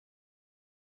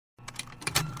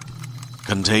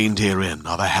Contained herein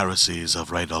are the heresies of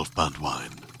Radolf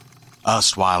Burntwine,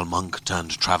 erstwhile monk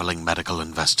turned traveling medical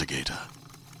investigator.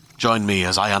 Join me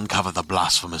as I uncover the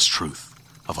blasphemous truth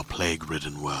of a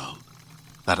plague-ridden world,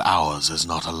 that ours is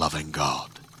not a loving God,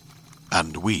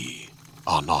 and we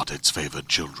are not its favored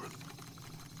children.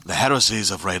 The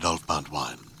heresies of Radolf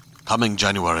Burntwine, coming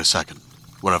January 2nd,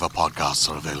 wherever podcasts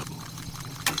are available.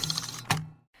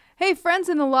 Hey friends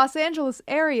in the Los Angeles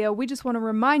area, we just want to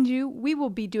remind you we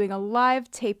will be doing a live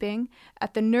taping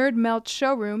at the Nerd Melt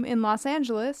showroom in Los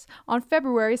Angeles on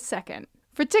February 2nd.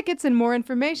 For tickets and more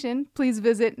information, please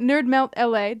visit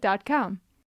nerdmeltla.com.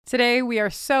 Today we are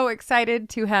so excited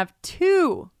to have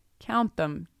two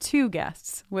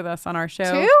guests with us on our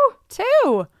show.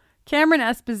 Two! Cameron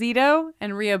Esposito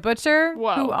and Rhea Butcher,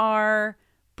 who are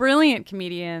brilliant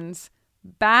comedians,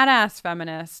 badass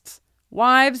feminists,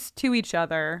 wives to each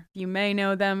other. You may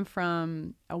know them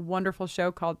from a wonderful show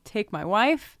called Take My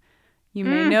Wife. You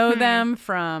may know them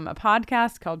from a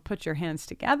podcast called Put Your Hands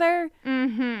Together.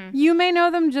 You may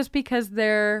know them just because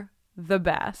they're the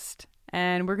best.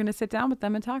 And we're going to sit down with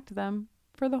them and talk to them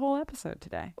for the whole episode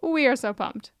today. We are so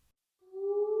pumped.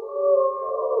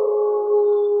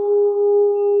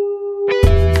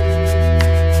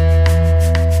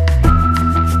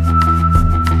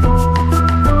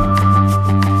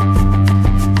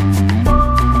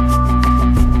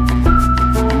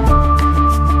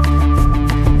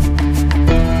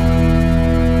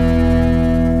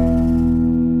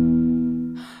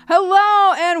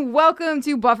 Hello and welcome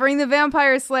to Buffering the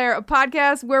Vampire Slayer, a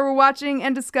podcast where we're watching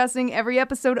and discussing every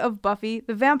episode of Buffy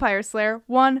the Vampire Slayer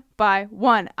one by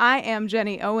one. I am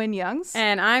Jenny Owen Youngs.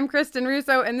 And I'm Kristen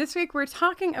Russo, and this week we're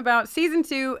talking about Season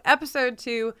 2, Episode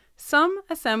 2, Some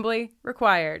Assembly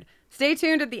Required. Stay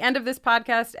tuned at the end of this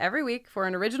podcast every week for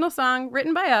an original song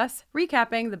written by us,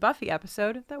 recapping the Buffy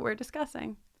episode that we're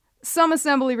discussing. Some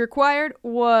Assembly Required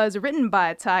was written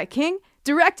by Ty King,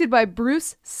 directed by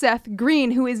Bruce Seth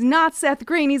Green, who is not Seth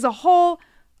Green. He's a whole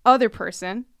other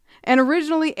person, and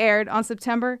originally aired on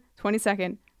September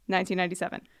 22nd,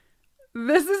 1997.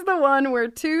 This is the one where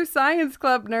two science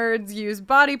club nerds use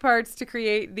body parts to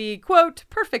create the, quote,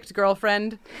 perfect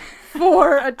girlfriend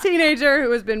for a teenager who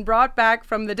has been brought back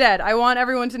from the dead. I want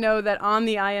everyone to know that on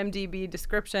the IMDb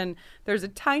description, there's a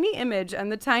tiny image, and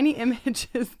the tiny image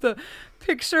is the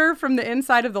picture from the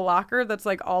inside of the locker that's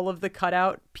like all of the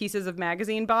cutout pieces of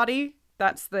magazine body.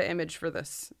 That's the image for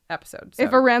this episode. So.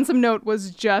 If a ransom note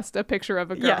was just a picture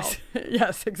of a girl.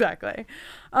 Yes, exactly.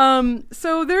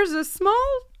 So there's a small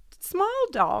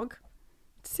dog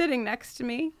sitting next to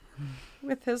me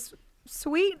with his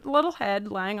sweet little head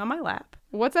lying on my lap.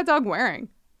 What's that dog wearing?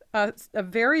 A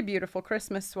very beautiful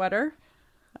Christmas sweater.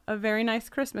 A very nice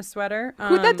Christmas sweater.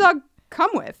 Who'd that dog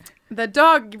come with? The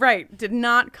dog, right, did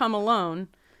not come alone.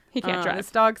 He can't drive.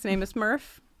 This dog's name is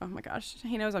Murph. Oh my gosh,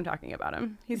 he knows I'm talking about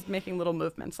him. He's making little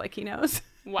movements like he knows.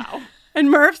 Wow. And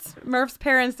Murph's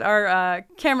parents are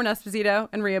Cameron Esposito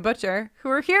and Rhea Butcher, who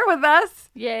are here with us.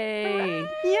 Yay.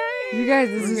 Yay. You guys,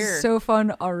 this is so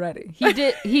fun already.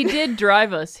 He did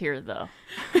drive us here, though.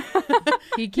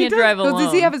 He can't drive alone.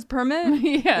 Does he have his permit?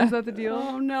 Yeah. Is that the deal?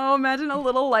 Oh no, imagine a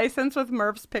little license with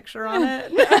Murph's picture on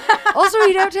it. Also,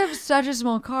 he'd have to have such a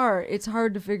small car. It's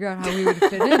hard to figure out how we would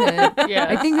fit in it. Yeah.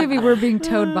 I think maybe we're being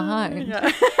towed behind.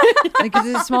 Yeah. Like,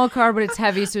 it's a small car, but it's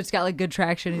heavy, so it's got like good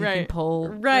traction and you can pull.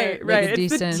 Right. Like, a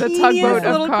It's decent. the tugboat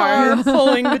of little cars. car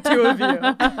pulling the two of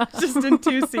you, just in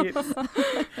two seats.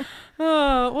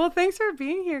 Oh, well, thanks for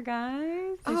being here,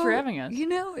 guys. Thanks for having us. You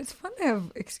know, it's fun to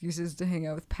have excuses to hang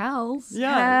out with pals.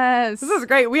 Yeah. Yes. This is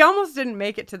great. We almost didn't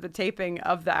make it to the taping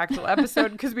of the actual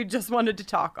episode because we just wanted to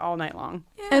talk all night long.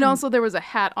 And also there was a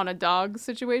hat on a dog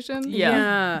situation.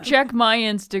 Yeah. Check my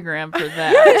Instagram for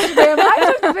that. Instagram, I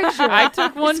took the picture. I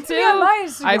took one It's too. gonna be on my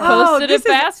Instagram. I posted this it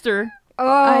is- faster. Oh,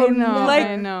 I know. no.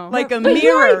 I know. Like a But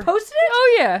you already mirror. posted it?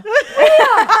 Oh, yeah.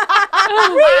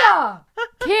 Rhea!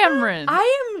 Cameron.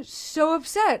 I am so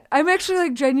upset. I'm actually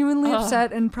like genuinely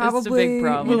upset and probably. it's a big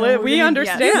problem. you know, We really-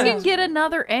 understand. You Yeah. can get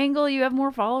another angle. You have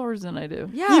more followers than I do.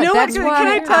 Yeah, You know what? that's Can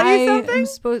why I tell you something? am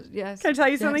supposed. Yes. Can I tell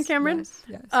you something, yes, Cameron?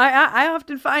 Yes. I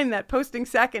often find that posting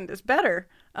second is better.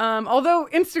 Although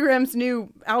Instagram's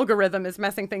new algorithm is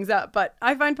messing things up, but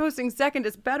I find posting second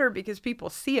is better because people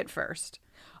see it first.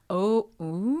 Oh,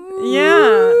 ooh.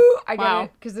 Yeah. I get Wow.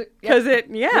 it. Because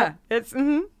It's,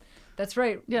 mm-hmm. that's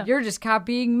right. Yeah. You're just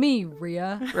copying me,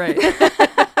 Rhea. Right.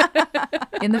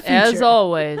 In the future. As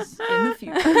always. In the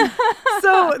future.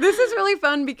 So this is really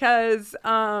fun because,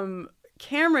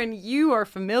 Cameron, you are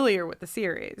familiar with the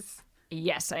series.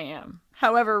 Yes, I am.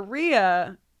 However,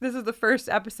 Rhea this is the first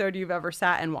episode you've ever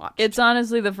sat and watched. It's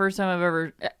honestly the first time I've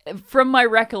ever, from my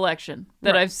recollection,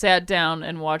 that I've sat down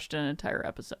and watched an entire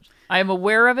episode. I am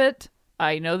aware of it.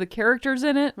 I know the characters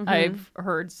in it. I've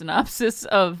heard synopsis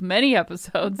of many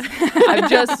episodes. I've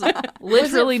just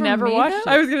literally never watched it.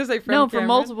 I was going to say from from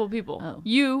multiple people. Oh.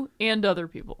 You and other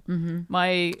people.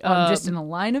 My I'm just in a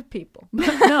line of people.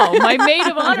 No, my maid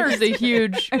of honor is a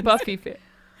huge Buffy fan.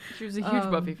 She was a huge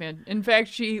Buffy fan. In fact,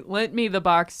 she lent me the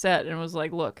box set and was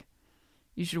like, look,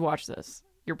 you should watch this.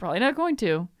 You're probably not going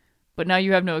to, but now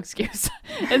you have no excuse.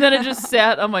 And then it just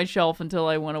sat on my shelf until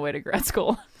I went away to grad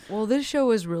school. Well, this show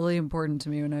was really important to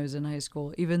me when I was in high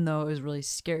school, even though it was really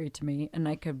scary to me and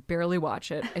I could barely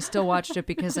watch it. I still watched it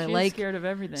because I like scared of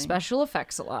everything. Special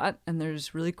effects a lot, and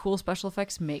there's really cool special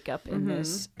effects makeup in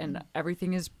this, and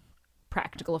everything is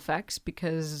practical effects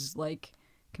because, like,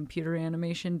 computer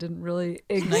animation didn't really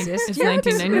exist. It's yet.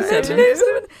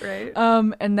 1997.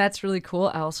 Right. And that's really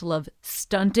cool. I also love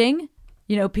stunting.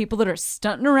 You know, people that are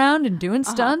stunting around and doing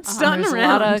stunts. Stunting There's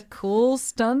around. a lot of cool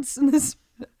stunts in this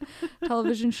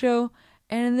television show.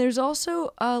 And there's also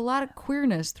a lot of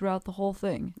queerness throughout the whole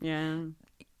thing. Yeah.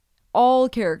 All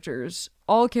characters,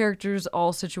 all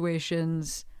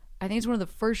situations. I think it's one of the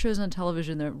first shows on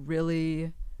television that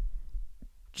really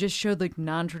just showed like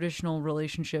non-traditional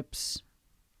relationships,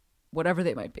 whatever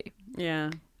they might be. Yeah.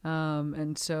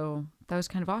 And so that was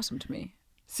kind of awesome to me.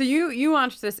 So you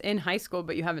watched this in high school,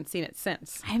 but you haven't seen it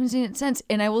since. I haven't seen it since.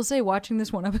 And I will say, watching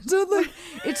this one episode, like,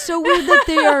 it's so weird that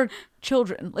they are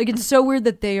children. Like, it's so weird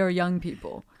that they are young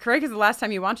people. Correct, because the last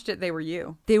time you watched it, they were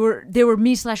you. They were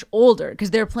me/older,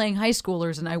 because they're playing high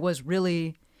schoolers, and I was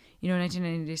really, in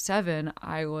 1997,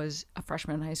 I was a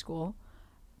freshman in high school.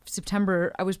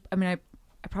 September, I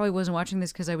probably wasn't watching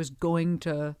this because I was going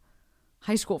to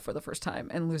high school for the first time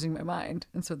and losing my mind,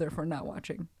 and so therefore not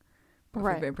watching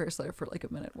Buffy Vampire Slayer for like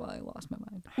a minute while I lost my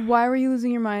mind. Why were you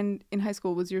losing your mind in high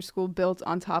school? Was your school built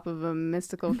on top of a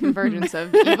mystical convergence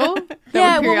of evil?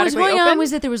 Yeah, what was going on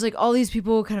was that there was like all these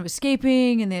people kind of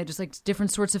escaping, and they had just like different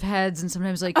sorts of heads, and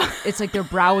sometimes like it's like their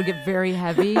brow would get very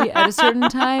heavy at a certain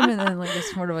time, and then like a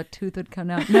sort of a tooth would come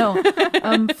out. No,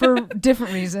 for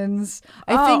different reasons.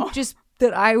 I think just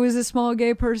that I was a small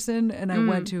gay person, and I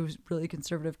went to a really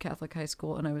conservative Catholic high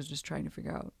school, and I was just trying to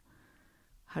figure out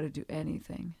how to do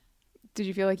anything. Did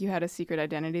you feel like you had a secret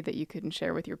identity that you couldn't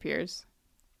share with your peers?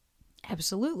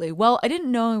 Absolutely. Well, I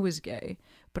didn't know I was gay,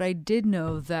 but I did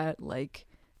know that, like,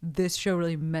 this show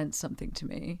really meant something to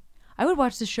me. I would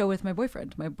watch this show with my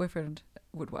boyfriend. My boyfriend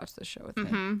would watch this show with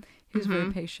me. He was a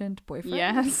very patient boyfriend.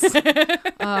 Yes.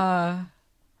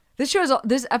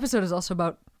 This episode is also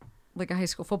about, like, a high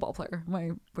school football player.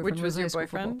 My boyfriend Which was a high your school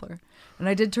boyfriend? football player. And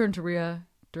I did turn to Rhea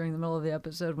during the middle of the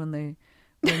episode when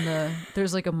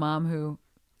there's, like, a mom who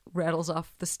rattles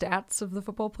off the stats of the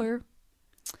football player.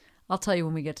 I'll tell you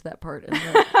when we get to that part in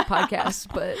the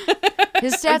podcast, but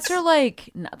his stats are like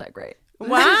not that great.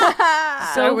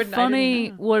 Wow. So funny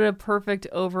what a perfect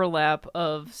overlap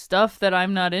of stuff that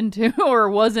I'm not into or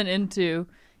wasn't into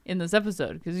in this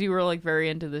episode, because you were like very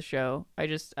into the show.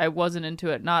 I wasn't into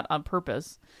it, not on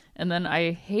purpose. And then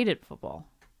I hated football.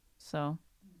 So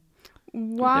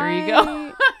Why? there you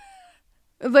go.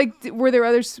 Like,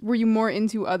 were you more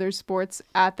into other sports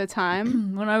at the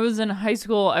time? When I was in high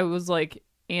school, I was like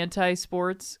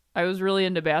anti-sports. I was really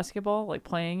into basketball, like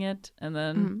playing it. And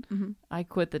then I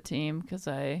quit the team because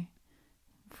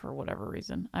for whatever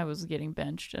reason, I was getting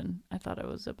benched and I thought I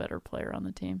was a better player on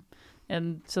the team.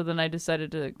 And so then I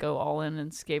decided to go all in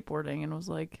skateboarding and was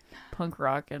like punk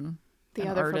rock and The an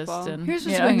other artist. football. And Here's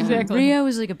what's yeah, going exactly. on. Rhea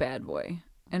was like a bad boy,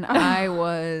 and I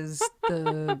was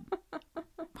the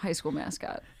high school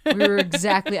mascot. We were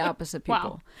exactly opposite people.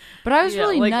 Wow. But I was Yeah,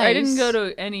 really like, nice. I didn't go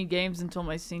to any games until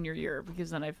my senior year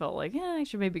because then I felt like, I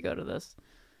should maybe go to this.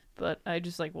 But I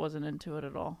just like wasn't into it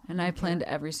at all. And I planned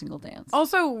every single dance.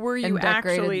 Also, were you And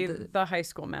decorated actually the- the high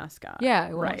school mascot? Yeah,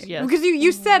 I was. Right. Yes. Because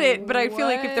you said it, but I feel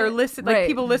like if they're listening, Right. like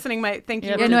people listening might think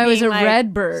you Yeah, were Yeah, no, I was a being, like,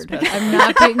 red bird. I'm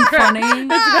not being funny.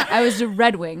 I was a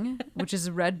red wing, which is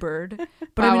a red bird.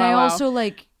 But I mean, I also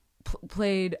like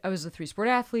played. I was a 3-sport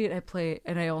athlete.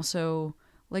 I also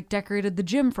like decorated the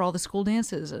gym for all the school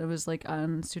dances. And I was like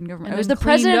on student government. And I was then the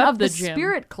president cleaned up of the the gym.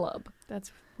 Spirit Club,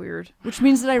 That's weird. which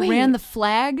means that I ran the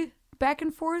flag back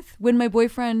and forth when my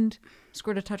boyfriend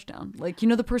scored a touchdown. Like,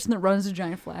 the person that runs a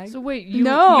giant flag. So wait, you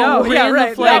No. ran Yeah, the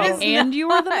right. flag That is and you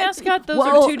were the mascot? Those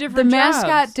well, are two different the jobs.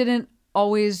 mascot didn't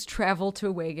always travel to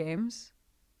away games.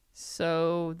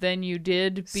 So then you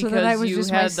did So then I because was you just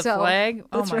had myself. the flag?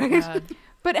 That's oh my right. God.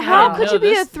 But how could you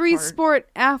be a 3-sport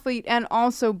athlete and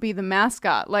also be the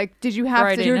mascot? Like, did you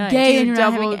have to? You're gay and you're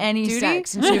not having any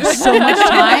sex, and so you have so much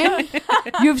time.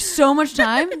 You have so much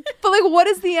time. But like, what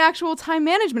is the actual time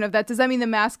management of that? Does that mean the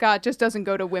mascot just doesn't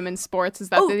go to women's sports? Is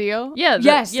that the deal? Yeah.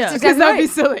 Yes. Yeah. Because that'd be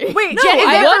silly. Wait, No, Jenny,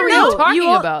 what are you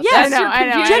talking about? Yes, I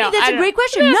know. Jenny, that's a great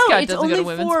question. No, Mascot it's doesn't go only to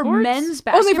women's for sports. men's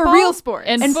basketball. Only for real sports.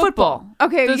 And football.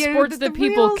 Okay, the sports that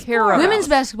people real care sports. about. Women's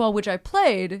basketball, which I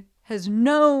played, has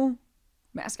no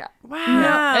mascot.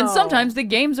 Wow. And sometimes the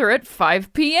games are at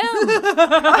 5 p.m.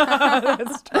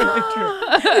 That's totally true.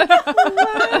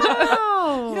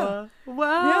 Wow.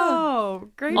 Wow.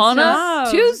 Great On job.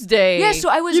 a Tuesday. Yeah, so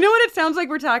I was. You know what it sounds like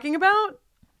we're talking about?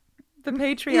 The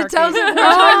patriarchy. It sounds like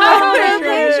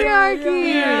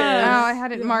patriarchy. Yeah. Oh, I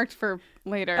had it marked for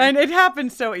later. And it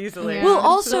happens so easily. Yeah. Well, It's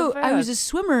also, so I was a fast.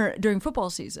 swimmer during football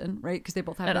season, right? Because they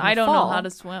both have it And in the I don't fall. know how to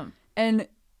swim. And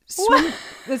swim.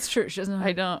 That's true. She doesn't know.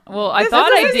 I don't. Well, I This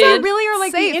thought I is did. really are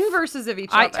like Safe. the inverses of each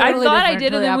I other. Totally thought I different, did,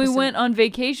 and totally then we opposite. went on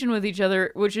vacation with each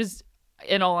other, which is,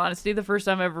 in all honesty, the first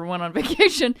time I ever went on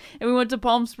vacation. And we went to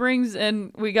Palm Springs,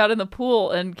 and we got in the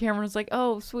pool, and Cameron was like,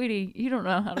 "Oh, sweetie, you don't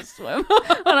know how to swim,"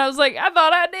 and I was like, "I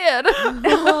thought I did."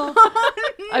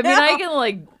 I mean, I can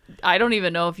like. I don't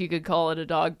even know if you could call it a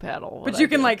dog paddle. But you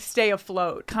can like stay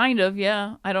afloat. kind of,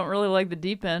 yeah. I don't really like the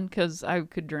deep end because I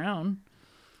could drown.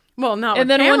 Well, not And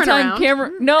with then one Cameron time, around.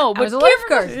 Cameron, no, I but was a Cameron,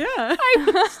 lifeguard. Yeah.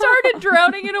 I started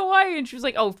drowning in Hawaii, and she was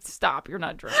like, "Oh, stop! You're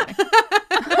not drowning."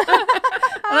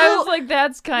 And I was like,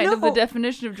 "That's kind of the No.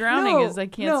 definition of drowning is I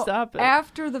can't stop it."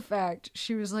 After the fact,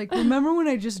 she was like, "Remember when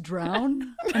I just drowned?"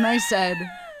 And I said,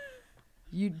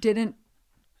 "You didn't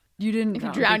If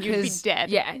you drowned, you'd be because- dead.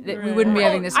 Yeah, we wouldn't be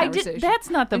having this I conversation." did. That's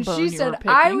not the and bone she you said, were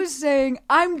picking. "I was saying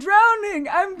I'm drowning,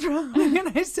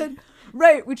 and I said,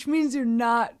 "Right, which means you're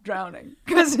not drowning.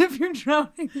 Because if you're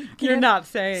drowning, You're not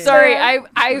saying. Sorry, I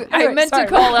Anyway, meant sorry.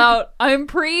 to call out. I'm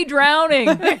pre-drowning.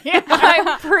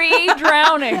 I'm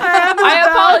pre-drowning. I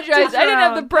apologize. I didn't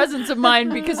have the presence of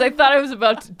mind because I thought I was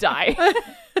about to die.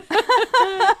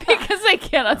 Because I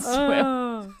cannot swim.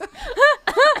 Oh.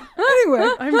 Anyway,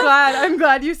 I'm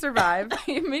glad you survived.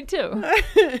 Me too.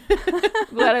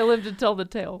 Glad I lived to tell the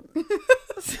tale.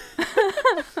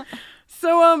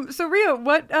 So Ria,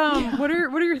 what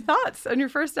are your thoughts on your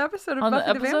first episode of On the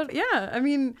Buffy the episode? Vampire? Yeah, I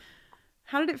mean,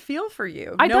 how did it feel for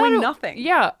you? I knowing thought it- nothing.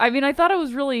 Yeah, I mean, I thought it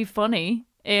was really funny,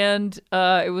 and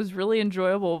it was really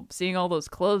enjoyable seeing all those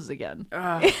clothes again.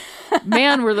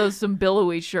 Man, were those some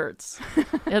billowy shirts,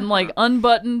 and like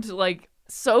unbuttoned, like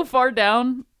so far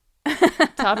down,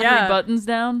 top 3 buttons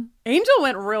down. Angel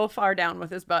went real far down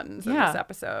with his buttons in Yeah. this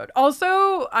episode.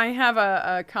 Also, I have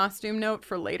a costume note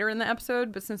for later in the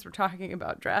episode, but since we're talking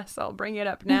about dress, I'll bring it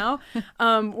up now.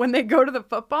 When they go to the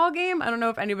football game, I don't know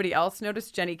if anybody else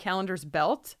noticed Jenny Calendar's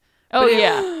belt. Oh but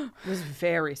yeah, it was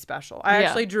very special. I Yeah.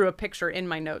 actually drew a picture in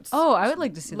my notes. oh, I would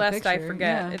like to see the lest picture. I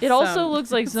forget. Yeah. It's, it also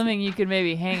looks like something you could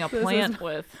maybe hang a plant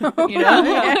with, you know,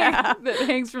 Yeah. that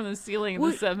hangs from the ceiling in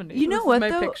Well, the 70s. you know This is what my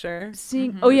though? picture.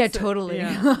 Seeing, oh yeah, totally.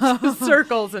 Yeah.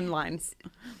 Circles and lines.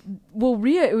 Well,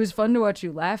 Ria, it was fun to watch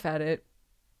you laugh at it.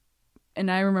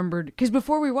 And I remembered, because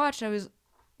before we watched, I was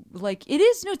like,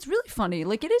 it's really funny.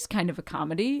 Like, it is kind of a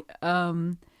comedy.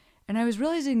 And I was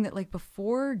realizing that, like,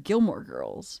 before Gilmore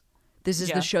Girls, this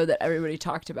is the show that everybody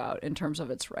talked about in terms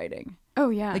of its writing. Oh,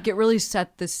 yeah. Like, it really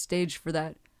set the stage for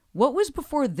that. What was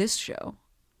before this show?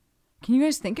 Can you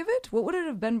guys think of it? What would it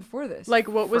have been before this? Like,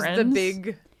 what was the Friends?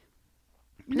 big...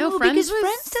 No, Friends because was-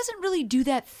 Friends doesn't really do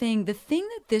that thing. The thing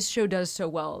that this show does so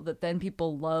well that then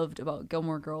people loved about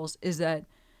Gilmore Girls is that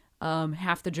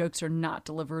half the jokes are not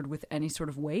delivered with any sort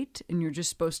of weight, and you're just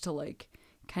supposed to like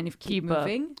kind of keep Keep up.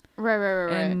 moving.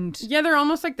 Right. And Yeah, they're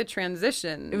almost like the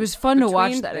transition. it was fun to watch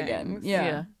between that again. things. Yeah.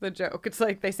 Yeah. The joke. It's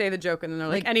like they say the joke and then they're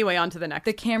like, Like, anyway, on to the next.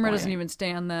 The camera point. doesn't even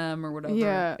stay on them or whatever.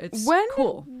 Yeah. It's When?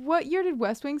 cool. What year did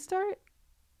West Wing start?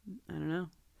 I don't know.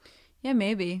 Yeah,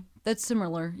 maybe. That's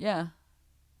similar. Yeah.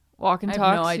 Walk and I talk.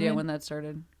 have no idea when that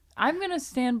started. I'm going to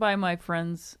stand by my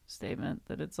friend's statement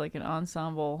that it's like an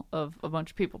ensemble of a bunch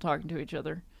of people talking to each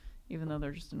other, even though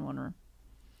they're just in one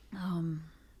room.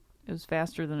 It was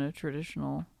faster than a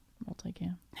traditional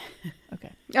multicam.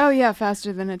 Okay. Oh, yeah.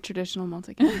 Faster than a traditional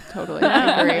multicam. Totally.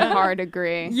 Agree. Hard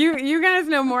agree. You guys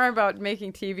know more about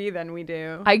making TV than we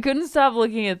do. I couldn't stop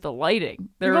looking at the lighting.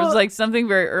 There was like something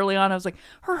very early on. I was like,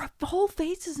 her whole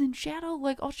face is in shadow.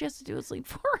 Like all she has to do is lean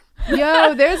forward.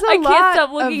 Yo, there's a I lot can't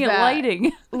stop looking of at that.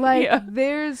 lighting. Like, Yeah.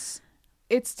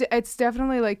 it's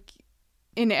definitely like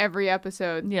in every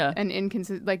episode. Yeah. And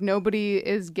inconsistent. Like, nobody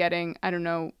is getting, I don't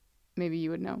know, maybe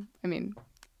you would know. I mean,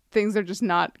 things are just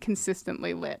not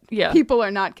consistently lit. Yeah. People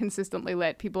are not consistently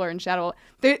lit. People are in shadow.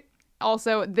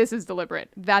 also, this is deliberate.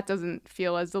 That doesn't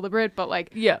feel as deliberate, but like,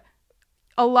 Yeah.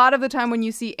 a lot of the time when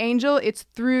you see Angel, it's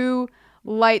through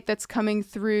light that's coming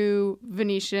through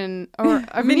Venetian or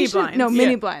mini blinds. No,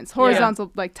 mini blinds,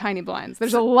 horizontal, like tiny blinds.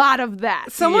 There's a lot of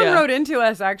that. Someone wrote into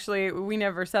us, actually, we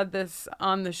never said this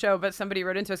on the show, but somebody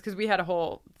wrote into us because we had a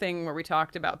whole thing where we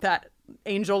talked about that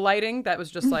angel lighting that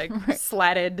was just like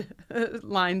slatted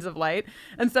lines of light.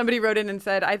 And somebody wrote in and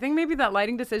said, I think maybe that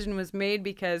lighting decision was made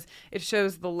because it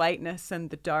shows the lightness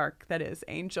and the dark that is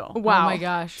Angel. Wow. Oh my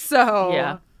gosh. So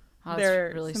Yeah. Oh, they're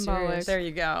that's really symbolic. serious. there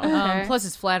you go. Okay. Plus,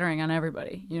 it's flattering on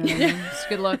everybody. You know what I mean? It's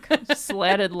good look.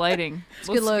 Slatted lighting.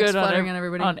 good looks, flattering on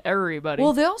everybody. On everybody.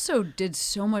 Well, they also did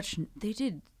so much. They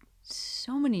did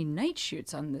so many night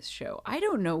shoots on this show. I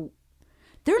don't know.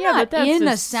 They're Yeah, not but that's in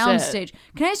a a soundstage.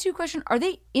 set. Can I ask you a question? Are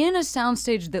they in a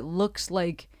soundstage that looks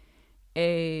like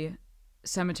a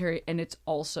cemetery, and it's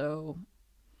also?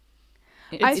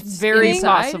 it's very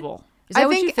inside? possible. Is that I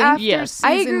what think you think? after Yes. season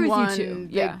I agree with you one, too.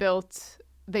 Yeah.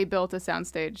 they built a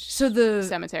soundstage So the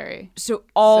cemetery. so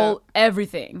So-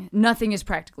 everything, nothing is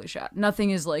practically shot.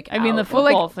 Nothing is like. I mean, the out. Well,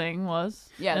 like- football thing was.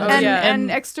 Yeah, And that was- then- And, yeah.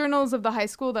 and externals of the high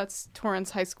school, that's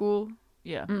Torrance High School.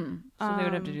 Yeah. Mm. So they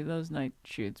would have to do those night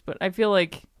shoots. But I feel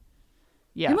like,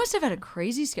 yeah. They must have had a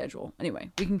crazy schedule.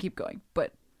 Anyway, we can keep going,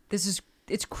 but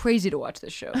it's crazy to watch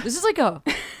this show. This is like a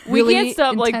we really can't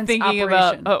stop like intense thinking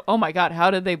operation. about, oh my God, how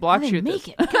did they block How did shoot they this?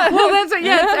 make it? Well, that's what,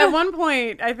 at one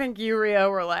point, I think you, Rio,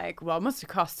 were like, well, it must have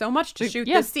cost so much to shoot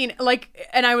Yeah. this scene. Like,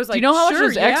 and I was like, Do you know how sure, much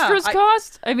those yeah. extras I-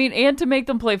 cost? I mean, and to make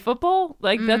them play football,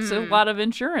 like that's a lot of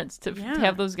insurance to Yeah.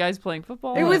 have those guys playing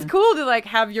football. It was and- cool to like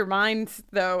have your mind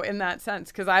though in that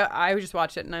sense because I just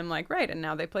watch it and I'm like, right, and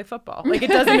now they play football. Like it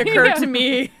doesn't occur to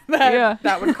me that Yeah.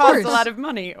 that would cost a lot of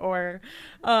money or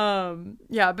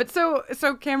but so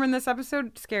Cameron, this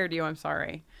episode scared you. I'm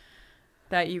sorry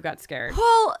that you got scared.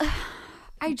 Well,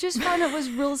 I just found it was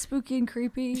real spooky and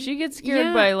creepy. She gets scared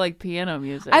Yeah. by like piano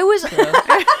music. I was. so-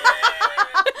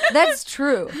 That's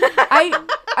true.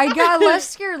 I got less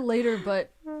scared later,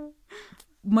 but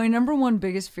my number one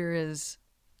biggest fear is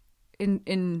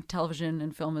in television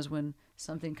and film is when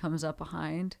something comes up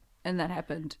behind, and that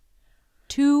happened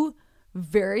 2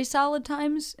 very solid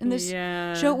times in this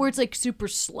Yeah. show where it's like super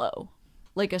slow,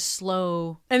 like a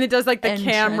slow. And it does like the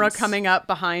camera Entrance. coming up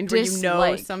behind where you know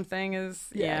Dislike. something is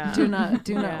Do not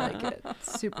like it.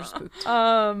 It's super spooked.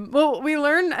 Well, we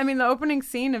learn. I mean, the opening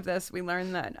scene of this, we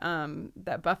learn that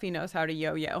that Buffy knows how to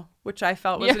yo-yo, which I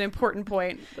felt was Yeah. an important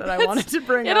point that I wanted to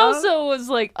bring It up. also was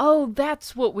like, oh,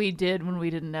 that's what we did when we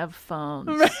didn't have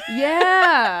phones.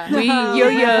 Yeah. We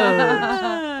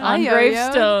yo-yoed on yo-yoed.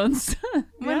 gravestones.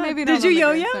 Well, maybe Did not you on the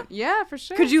yo-yo? gravestone. Yeah, for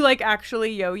sure. Could you like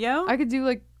actually yo-yo? I could do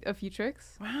like a few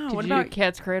tricks. Wow. Did What you about do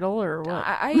Cat's Cradle or what?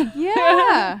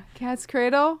 Yeah. Cat's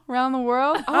cradle around the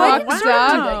world. I Walk can the sort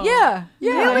of do dog. that.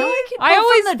 Yeah. Really? I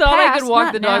always from the thought I past, could walk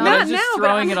not the dog, now. but I was Not just now, but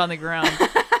throwing I'm- it on the ground.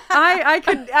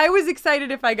 I was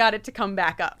excited if I got it to come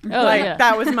back up. Oh, like yeah.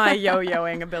 that was my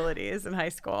yo-yoing abilities in high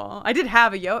school. I did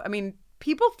have I mean,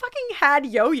 people fucking had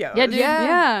yo-yos. Yeah, dude.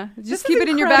 Yeah. Just is keep it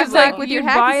in your incredible. backpack Like, with you'd your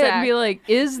buy hacky it sack. and be like,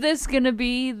 is this going to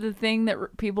be the thing that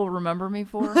people remember me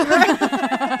for?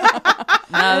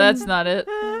 No, that's not it.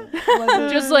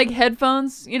 Just like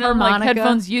headphones, you know, Harmonica. like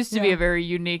headphones used to be Yeah. a very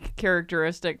unique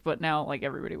characteristic, but now like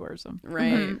everybody wears them.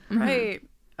 Right. Right.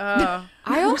 I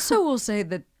also will say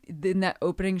that in that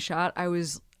opening shot, I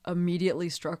was immediately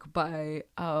struck by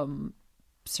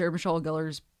Sarah Michelle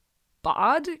Gellar's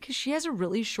bod because she has a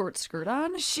really short skirt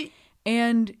on.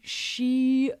 And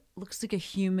she looks like a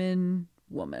human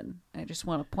woman. I just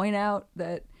want to point out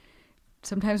that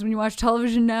sometimes when you watch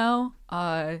television now,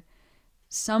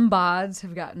 some bods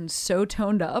have gotten so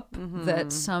toned up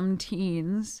that some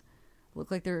teens look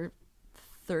like they're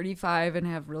 35 and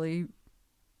have really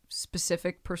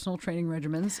specific personal training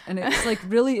regimens. And it's like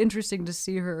really interesting to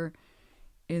see her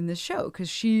in this show because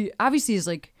she obviously is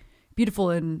like beautiful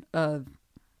and a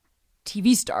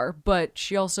TV star, but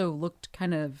she also looked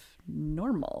kind of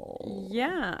normal.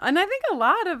 Yeah. And I think a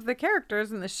lot of the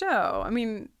characters in the show, I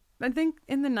mean, I think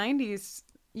in the 90s,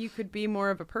 you could be more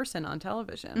of a person on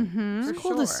television. It's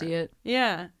cool to see it.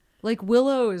 Yeah. Like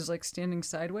Willow is like standing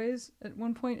sideways at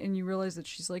one point, and you realize that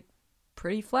she's like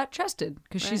pretty flat chested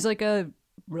because she's like a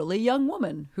really young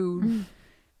woman who,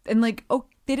 and like, oh,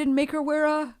 they didn't make her wear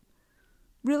a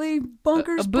really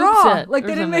bonkers a boob bra. set Like or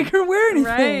they didn't something. make her wear anything.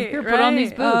 Right. Here, put on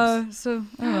these right. boobs. So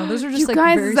I don't know. Those are just You like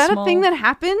guys, very is that small. a thing that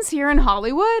happens here in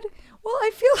Hollywood? Well,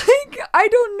 I feel like I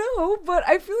don't know, but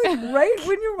I feel like right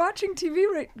when you're watching TV,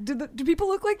 right? Do people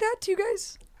look like that to you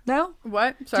guys now?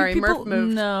 What? Sorry, people- Murph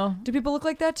moved. No. Do people look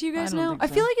like that to you guys I don't now? think I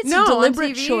so. feel like it's No, a deliberate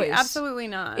on TV, choice. absolutely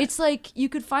not. It's like you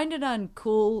could find it on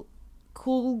cool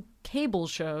cable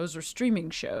shows or streaming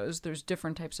shows, there's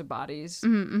different types of bodies,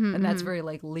 and that's very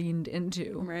like leaned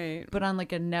into. Right. But on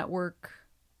like a network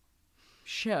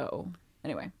show,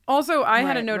 anyway. Also, I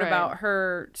had a note about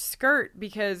her skirt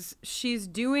because she's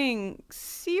doing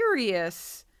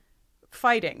serious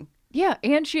fighting. Yeah,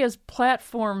 and she has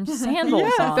platform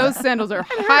sandals on. Those sandals are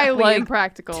highly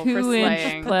impractical for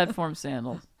 2-inch platform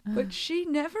sandals. But she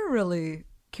never really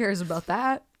cares about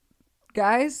that,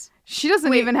 guys. She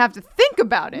doesn't even have to think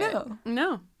about it.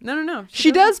 No.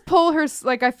 She does pull her,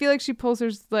 like, I feel like she pulls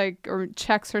her, like, or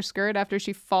checks her skirt after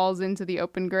she falls into the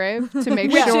open grave to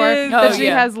make sure that she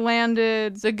has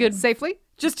landed safely.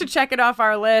 Just to check it off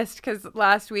our list, because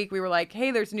last week we were like,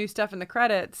 hey, there's new stuff in the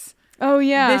credits. Oh,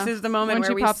 yeah. This is the moment when where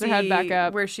she we pops see her head back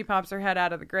up. where she pops her head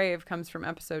out of the grave comes from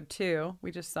episode 2. We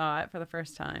just saw it for the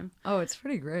first time. Oh, it's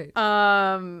pretty great.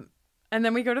 And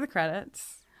then we go to the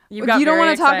credits. You don't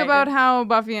want to talk about how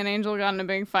Buffy and Angel got in a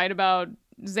big fight about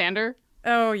Xander?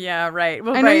 Oh, yeah, right.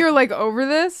 Well, I know you're like over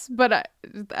this, but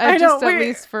I just at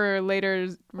least for later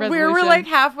resolution. We're like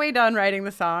halfway done writing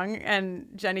the song, and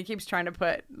Jenny keeps trying to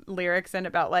put lyrics in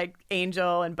about like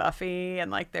Angel and Buffy and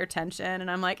like their tension,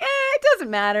 and I'm like, it doesn't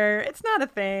matter. It's not a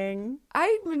thing.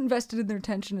 I'm invested in their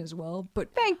tension as well,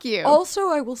 but thank you. Also,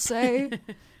 I will say,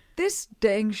 this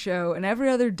dang show and every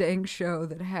other dang show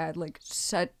that had like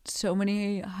set so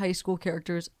many high school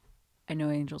characters. I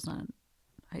know Angel's not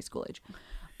high school age.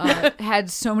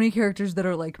 Had so many characters that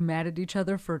are like mad at each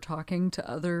other for talking to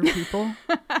other people.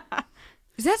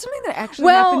 Is that something that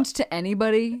actually happens to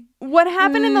anybody? What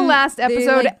happened in the last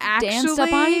episode actually danced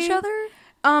up on each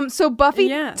other? So Buffy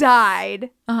died.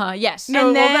 Yes. No,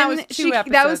 and then that was two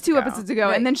episodes ago.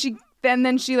 Right. And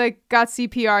then she like got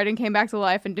CPR'd and came back to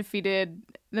life and defeated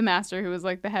the Master, who was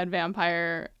like the head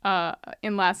vampire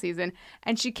in last season.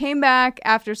 And she came back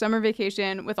after summer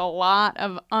vacation with a lot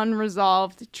of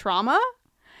unresolved trauma.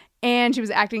 And she was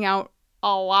acting out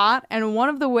a lot. And one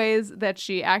of the ways that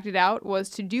she acted out was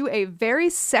to do a very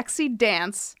sexy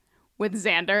dance with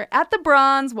Xander at the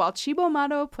Bronze while Chibo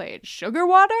Mato played Sugar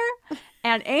Water.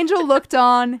 And Angel looked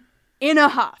on in a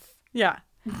huff. Yeah.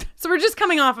 So we're just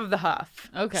coming off of the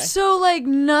huff. Okay. So like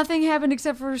nothing happened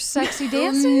except for sexy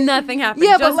dancing? Nothing happened.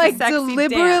 Yeah, just but like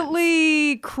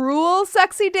deliberately cruel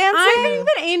sexy dancing? I think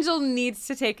that Angel needs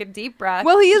to take a deep breath.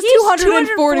 Well, he's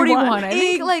 241. I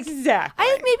think like exactly. I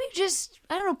think maybe just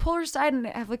pull her aside and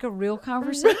have like a real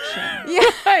conversation.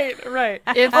 Yeah, right.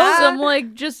 If some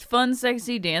like just fun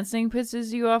sexy dancing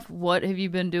pisses you off, what have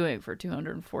you been doing for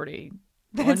 240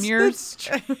 years?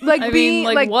 Like I mean,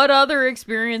 like what other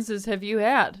experiences have you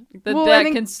had that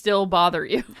can still bother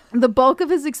you? The bulk of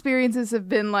his experiences have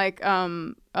been like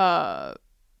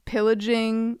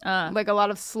pillaging, like a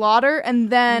lot of slaughter, and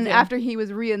then after he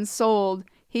was re-ensouled,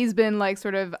 he's been like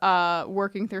sort of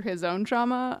working through his own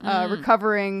trauma,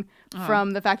 recovering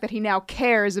from the fact that he now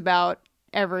cares about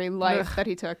every life that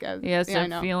he took. He has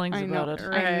feelings about it.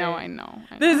 Right. I know.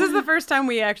 This is the first time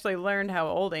we actually learned how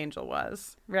old Angel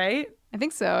was, right? I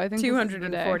think so. I think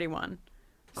 241.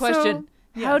 Question: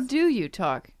 how do you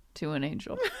talk to an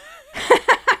angel?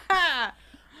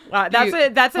 Wow, that's a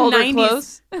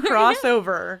 90s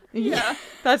crossover. Yeah,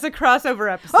 that's a crossover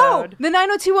episode. Oh, the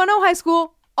 90210 high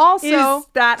school also is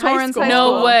that Torrance high school?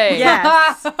 No way.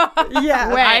 Yes.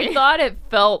 Yeah. I thought it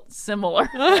felt similar.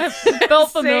 It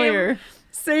felt familiar.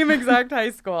 Same exact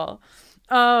high school.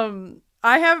 I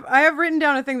have written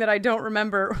down a thing that I don't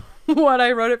remember what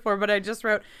I wrote it for, but I just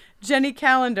wrote Jenny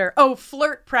Calendar. Oh,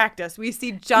 flirt practice. We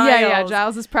see Giles. Yeah.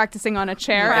 Giles is practicing on a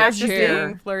chair.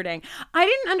 Practicing flirting. I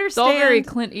didn't understand. It's all very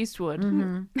Clint Eastwood.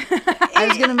 Mm-hmm. I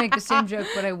was gonna make the same joke,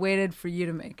 but I waited for you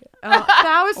to make it.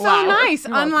 That was so nice.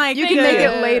 Unlike you can make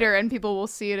it later, and people will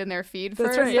see it in their feed.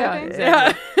 That's first, right. Yeah,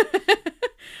 exactly.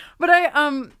 But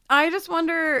I just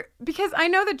wonder, because I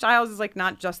know that Giles is like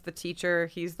not just the teacher,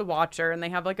 he's the watcher, and they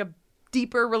have like a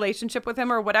deeper relationship with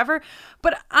him or whatever.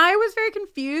 But I was very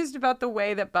confused about the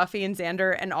way that Buffy and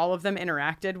Xander and all of them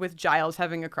interacted with Giles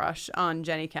having a crush on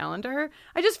Jenny Calendar.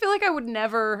 I just feel like I would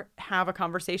never have a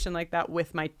conversation like that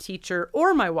with my teacher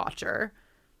or my watcher.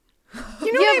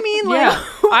 You know what I mean? Like,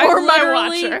 I or my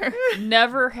literally watcher.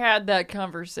 never had that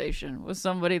conversation with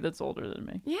somebody that's older than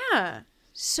me. Yeah.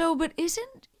 So, but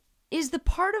is the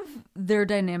part of their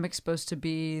dynamic supposed to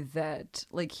be that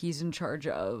like he's in charge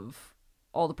of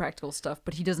all the practical stuff,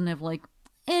 but he doesn't have like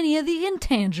any of the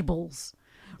intangibles,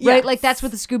 right? Yes. Like that's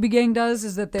what the Scooby Gang does,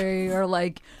 is that they are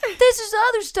like, this is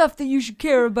other stuff that you should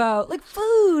care about, like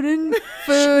food,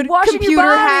 washing computer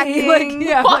your body, hacking,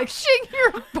 Washing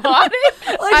your body?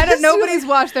 like, nobody's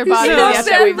washed their bodies so yet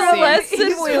that we've the seen. lessons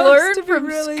He's we supposed learned to be from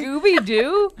really-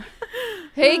 Scooby-Doo.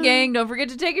 Hey, gang, don't forget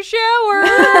to take a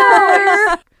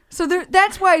shower. So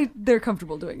that's why they're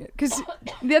comfortable doing it, because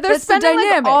they're spending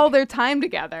like all their time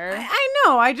together. I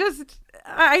know.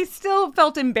 I still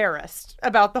felt embarrassed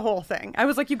about the whole thing. I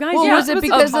was like, you guys, was it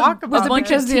because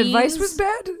the advice was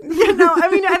bad? No, I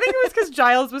mean, I think it was because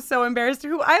Giles was so embarrassed,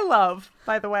 who I love,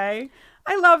 by the way.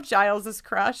 I love Giles's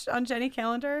crush on Jenny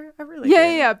Calendar. I really do.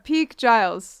 Yeah, peak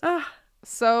Giles.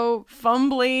 So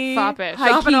fumbly, foppish.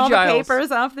 dropping all the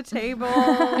papers off the table.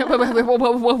 What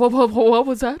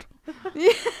was that?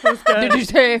 Did you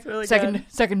say really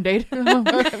second date? What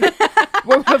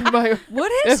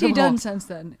has he done since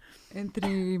then?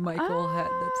 Anthony Michael Head.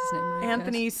 That's his name, right?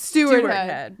 Anthony Stewart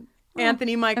Head.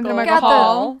 Anthony Michael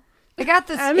Hall. I got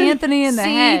this Anthony in the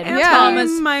head.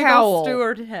 Thomas Michael Howell.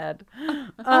 Stewart Head.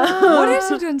 What has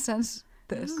he done since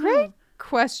this? Great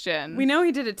question. We know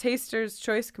he did a Taster's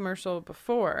Choice commercial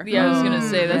before. Yeah, I was gonna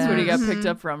say that's what he got picked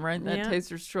up from, right? That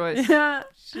Taster's Choice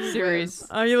series.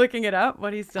 Are you looking it up?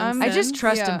 What he's done? I just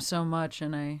trust him so much,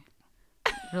 and I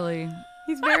really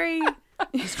he's very.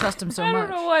 Just trust him so I much.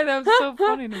 don't know why that was so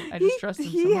funny to me. I just trust him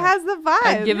so much. He has the vibe.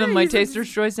 I'd give him my Taster's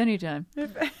Choice anytime.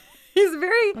 He's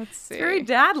very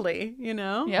dadly, you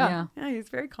know? Yeah, he's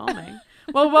very calming.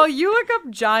 Well, while you look up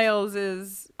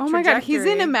Giles's my God, he's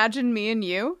in Imagine Me and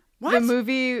You. What?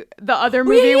 The other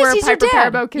movie where Piper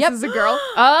Perabo kisses a girl.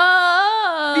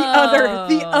 Oh! The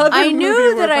other I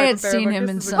knew that I had seen him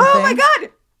in something. Oh my God!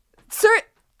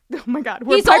 Oh my God.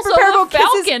 Where He's Piper also Perabo a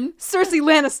Falcon. kisses Cersei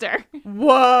Lannister.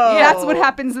 Whoa. That's what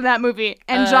happens in that movie.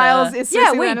 And Giles is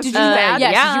Cersei Lannister's did you dad.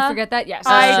 Yes, did you forget that? Yes.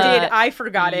 I did. I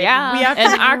forgot it. Yeah. We have to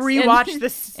rewatch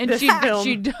this film.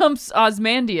 She dumps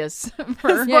Osmandius.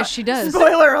 Yes, she does.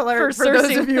 Spoiler alert for those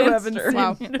Cersei of you who haven't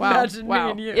Lannister. seen Imagine Me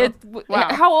and You.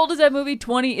 How old is that movie?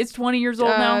 20? It's 20 years old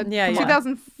now? Yeah.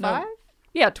 2005? No.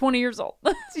 Yeah, 20 years old.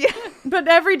 But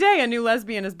every day a new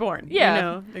lesbian is born.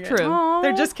 Yeah, you know? true.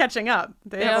 They're just catching up.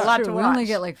 They have a lot to watch. We only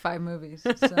get like 5 movies.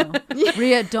 So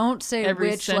Rhea, don't say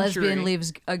which lesbian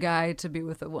leaves a guy to be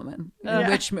with a woman. In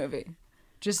which movie?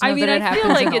 Just know that it happens.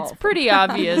 I feel like it's pretty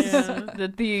obvious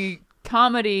that the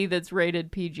comedy that's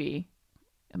rated PG,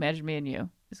 Imagine Me and You,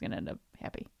 is going to end up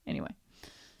happy. Anyway.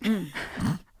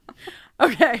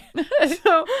 Okay.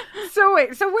 So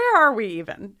wait. So where are we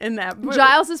even in that?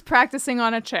 Giles is practicing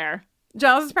on a chair.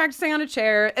 Giles is practicing on a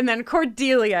chair, and then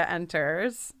Cordelia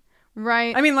enters.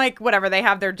 Right. I mean, like, whatever. They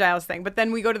have their Giles thing. But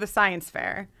then we go to the science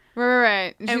fair.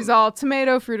 Right. She's all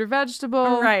tomato, fruit, or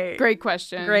vegetable. Right. Great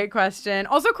question.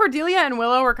 Also, Cordelia and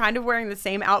Willow were kind of wearing the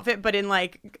same outfit, but in,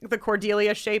 like, the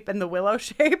Cordelia shape and the Willow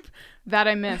shape. That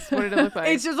I missed. What did it look like?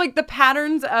 It's just, like, the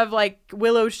patterns of, like,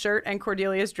 Willow's shirt and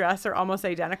Cordelia's dress are almost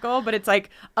identical, but it's,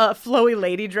 like, a flowy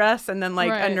lady dress and then,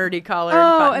 like, a nerdy collar.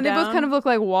 Oh, and they both kind of look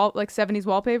like 70s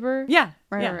wallpaper? Yeah.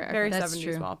 Right. Very That's 70s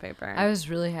true. wallpaper. I was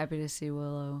really happy to see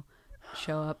Willow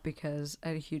show up because I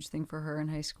had a huge thing for her in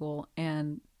high school,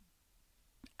 and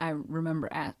I remember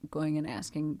going and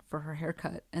asking for her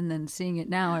haircut, and then seeing it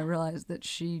now, I realized that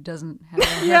she doesn't have a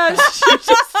haircut.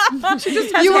 she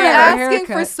just has you were asking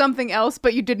haircut. for something else,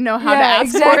 but you didn't know how to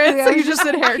ask for it, so you just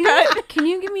said haircut. Can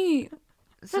you give me?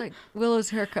 It's like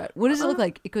Willow's haircut. What does it look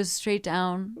like? It goes straight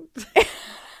down. It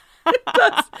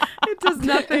does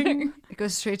nothing. It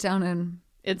goes straight down and.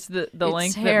 It's the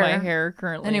length that my hair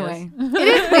currently is. It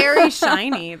is very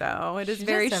shiny, though. It is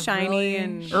very shiny really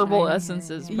and herbal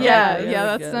essences. Yeah,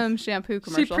 that's some shampoo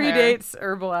commercial. She predates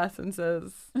herbal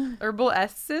essences. Herbal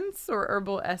essence or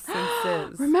herbal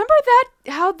essences? Remember that?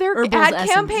 How their ad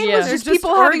campaign was just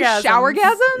people having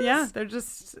showergasms? Yeah, they're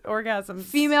just orgasms.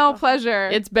 Female pleasure.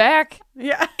 It's back.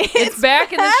 Yeah, it's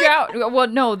back in the shower. Well,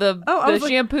 no, the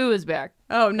shampoo is back.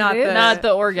 Oh, not the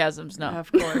orgasms. No,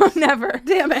 of course, never.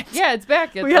 Damn it. Yeah, it's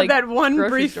back. We had that one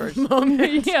brief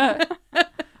moment. Yeah,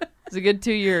 it's a good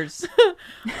 2 years.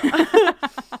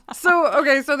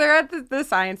 So they're at the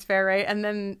science fair, right? And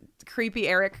then creepy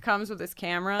Eric comes with his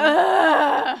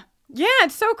camera. Yeah,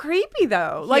 it's so creepy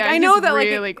though. Like I know that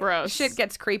really gross. Shit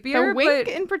gets creepier. The wink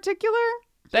in particular.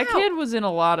 That kid was in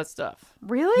a lot of stuff.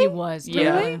 Really? He was.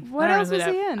 Really? What else was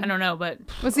he in? I don't know, but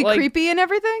was he creepy and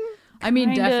everything? I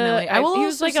mean, definitely. He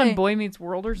was like on Boy Meets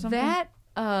World or something. That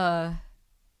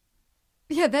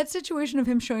that situation of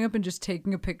him showing up and just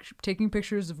taking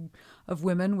pictures of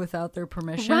women without their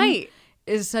permission, right,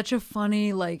 is such a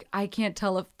funny, like, I can't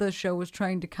tell if the show was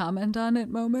trying to comment on it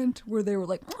moment where they were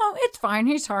like, oh, it's fine,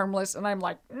 he's harmless, and I'm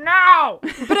like, no.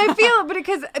 But I feel,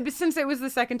 because since it was the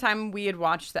second time we had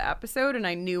watched the episode and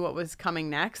I knew what was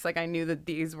coming next, like I knew that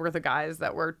these were the guys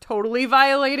that were totally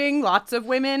violating lots of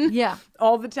women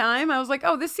all the time. I was like,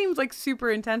 oh, this seems like super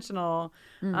intentional.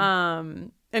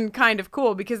 and kind of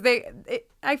cool because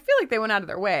I feel like they went out of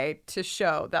their way to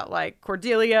show that like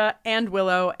Cordelia and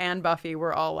Willow and Buffy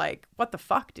were all like, what the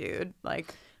fuck, dude?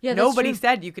 Like, nobody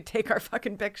said you could take our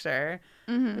fucking picture.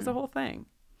 Mm-hmm. It's a whole thing.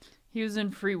 He was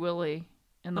in Free Willy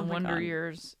in the Wonder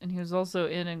Years, and he was also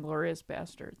in Inglourious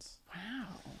Bastards. Wow.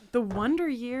 The Wonder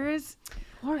Years?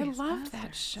 I loved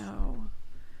that show.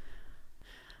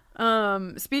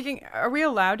 Speaking, are we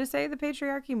allowed to say the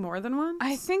patriarchy more than once?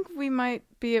 I think we might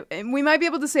be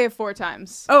able to say it 4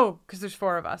 times. Oh, because there's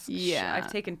 4 of us. Yeah.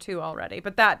 I've taken 2 already,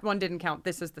 but that one didn't count.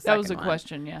 This is the second one. That was a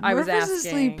question, yeah. I was Murph asking. is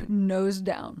asleep, nose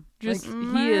down. Just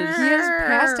like, he is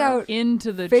passed out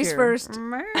into the face chair. first on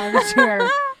the chair.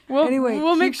 Well, anyway,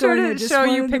 we'll make sure to show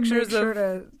you pictures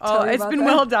of. It's been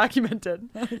well documented.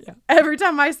 Yeah. Every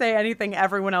time I say anything,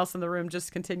 everyone else in the room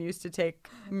just continues to take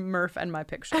Murph and my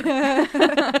picture.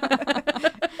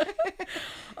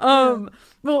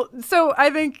 Well, so I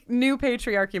think new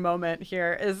patriarchy moment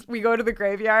here is we go to the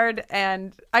graveyard,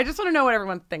 and I just want to know what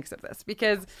everyone thinks of this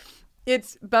because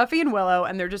it's Buffy and Willow,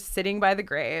 and they're just sitting by the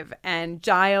grave, and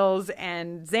Giles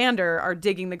and Xander are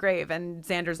digging the grave, and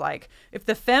Xander's like, if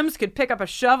the femmes could pick up a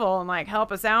shovel and like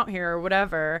help us out here or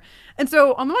whatever. And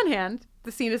so on the one hand,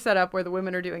 the scene is set up where the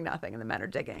women are doing nothing and the men are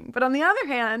digging. But on the other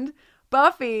hand,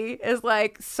 Buffy is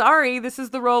like, sorry, this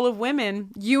is the role of women.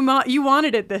 You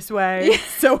wanted it this way,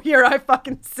 so here I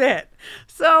fucking sit.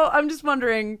 So I'm just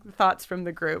wondering thoughts from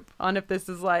the group on if this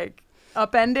is like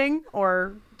upending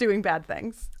or doing bad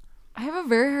things. I have a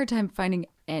very hard time finding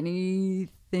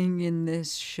anything in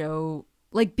this show,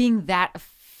 like being that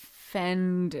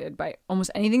offended by almost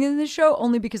anything in this show,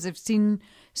 only because I've seen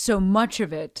so much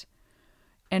of it.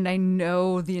 And I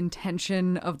know the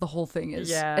intention of the whole thing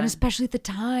is, and especially at the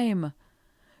time,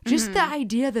 just the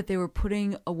idea that they were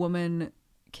putting a woman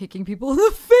kicking people in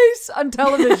the face on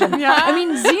television. I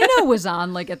mean, Xena was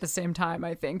on like at the same time,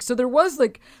 I think. So there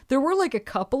were like a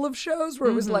couple of shows where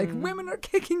it was like women are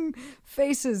kicking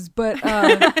faces. But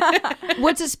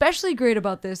what's especially great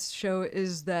about this show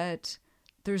is that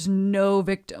there's no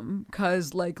victim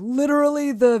because like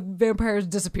literally the vampires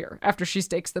disappear after she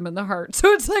stakes them in the heart. So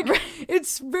it's like,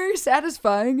 it's very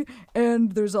satisfying.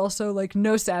 And there's also like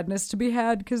no sadness to be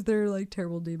had because they're like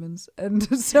terrible demons.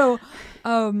 And so,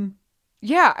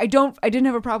 yeah, I didn't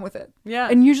have a problem with it. Yeah.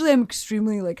 And usually I'm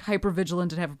extremely like hyper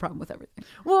vigilant and have a problem with everything.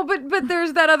 Well, but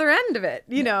there's that other end of it,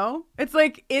 you know? It's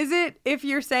like, is it if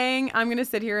you're saying I'm going to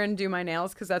sit here and do my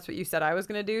nails because that's what you said I was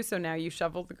going to do, so now you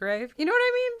shovel the grave? You know what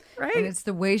I mean? Right? And it's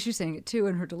the way she's saying it too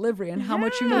and her delivery and how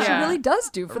much you know she really does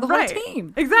do for the whole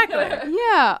team. Exactly.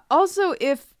 Yeah. Also,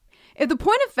 if the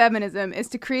point of feminism is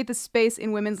to create the space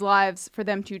in women's lives for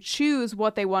them to choose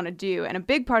what they want to do, and a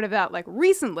big part of that, like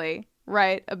recently,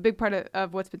 right, a big part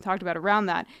of what's been talked about around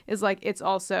that is like it's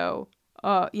also,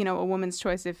 a woman's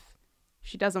choice if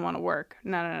she doesn't want to work.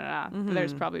 No. Mm-hmm.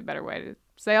 There's probably a better way to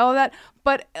say all of that.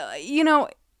 But,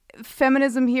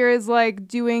 feminism here is like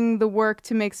doing the work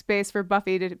to make space for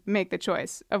Buffy to make the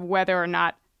choice of whether or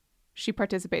not she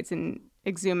participates in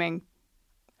exhuming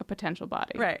a potential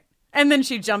body. Right. And then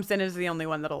she jumps in as the only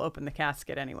one that'll open the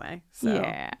casket anyway. So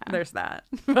yeah. There's that.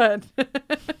 But...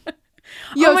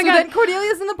 Yo, oh my God. Then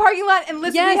Cordelia's in the parking lot, and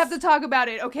listen, we have to talk about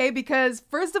it, okay? Because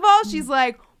first of all, she's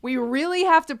like, we really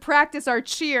have to practice our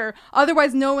cheer,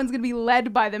 otherwise no one's going to be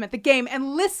led by them at the game.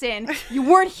 And listen, you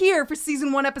weren't here for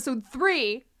season 1, episode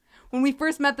 3, when we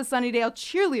first met the Sunnydale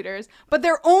cheerleaders, but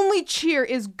their only cheer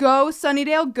is go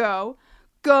Sunnydale go,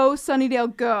 go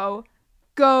Sunnydale go,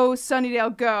 go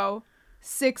Sunnydale go,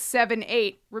 6, 7,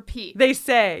 8, repeat. They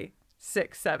say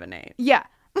 6, 7, 8. Yeah.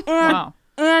 And wow.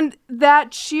 And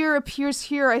that cheer appears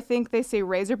here. I think they say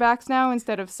Razorbacks now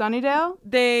instead of Sunnydale.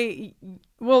 They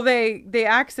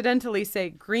accidentally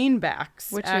say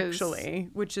Greenbacks,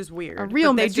 which is weird. A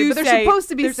real mystery, but they're supposed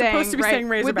to be saying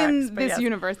Razorbacks. Within this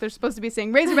universe, they're supposed to be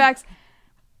saying Razorbacks,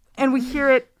 and we hear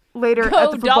it later go,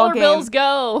 at the football dollar game. bills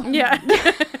go. Yeah.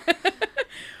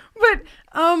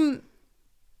 But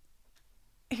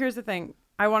here's the thing.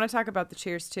 I want to talk about the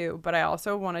cheers too, but I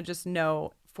also want to just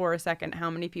know for a second how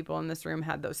many people in this room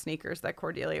had those sneakers that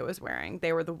Cordelia was wearing.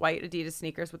 They were the white Adidas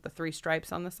sneakers with the 3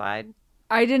 stripes on the side.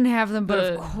 I didn't have them, but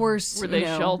of course, were they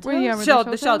shell toes? The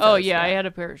shell toes. Oh yeah, I had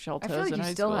a pair of shell toes. I feel like in you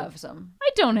high still school. have some. I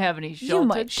don't have any shell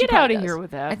toes. Get out of here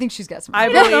with that. I think she's got some. I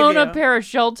don't own a pair of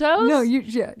shell toes. No,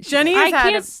 Jenny I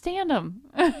can't stand them.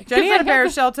 Jenny had a pair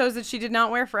of shell toes that she did not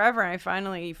wear forever, and I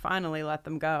finally let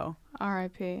them go.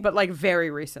 R.I.P. But like very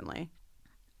recently.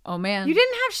 Oh man, you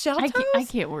didn't have shell toes? I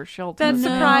can't wear shell toes. That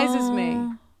surprises me.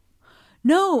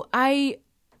 No, I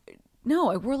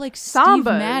No, I wore like Sambas, Steve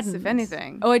Madden, if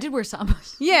anything. Oh, I did wear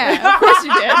Sambas. Yeah, of course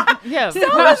you did. Yeah,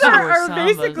 Sambas are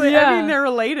basically, I mean, they're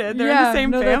related. They're in the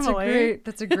same family.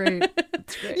 That's a great.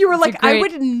 You were like, I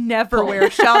would never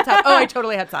wear shell top. Oh, I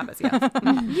totally had Sambas, yes.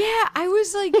 Yeah, I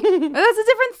was like, that's a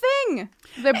different thing.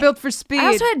 They're built for speed. I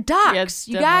also had Docs.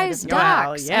 Yeah, you guys, definitely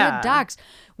Docs. different. I had Docs.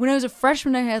 When I was a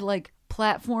freshman, I had like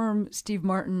platform Steve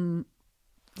Martin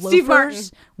loafers Steve Martin.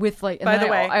 with like. And By then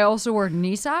the way, I also wore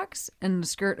knee socks and a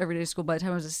skirt every day to school. By the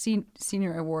time I was a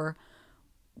senior, I wore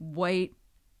white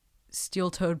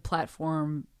steel-toed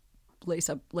platform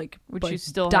lace-up like Which like you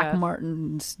still Doc have.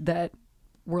 Martens that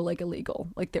were like illegal.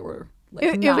 Like they were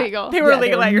like illegal. They were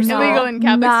illegal at your school. Illegal in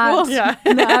Catholic school. Yeah.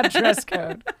 not dress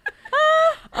code.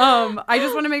 I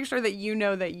just want to make sure that you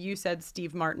know that you said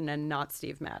Steve Martin and not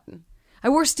Steve Madden. I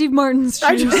wore Steve Martin's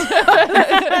shoes.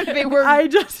 They were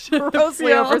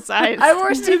grossly oversized. I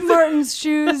wore Steve Martin's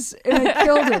shoes and I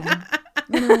killed him.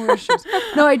 when I wore shoes.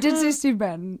 No, I did say Steve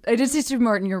Madden. I did say Steve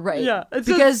Martin. You're right. Yeah,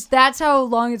 because that's how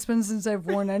long it's been since I've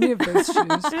worn any of those shoes.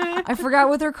 I forgot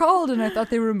what they're called, and I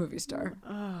thought they were a movie star.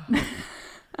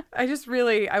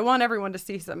 I want everyone to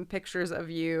see some pictures of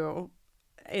you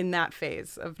in that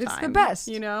phase of time. It's the best.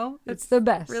 You know? It's the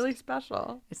best. Really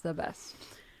special. It's the best.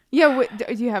 Yeah,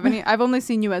 do you have any? I've only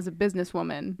seen you as a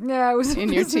businesswoman. Yeah, I was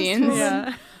in your teens.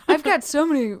 Yeah, I've got so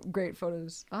many great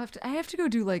photos. I have to go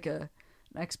do like an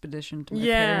expedition to my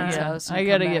parents' house. And I come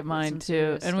gotta back get with mine some too,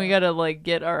 serious and we stuff. gotta like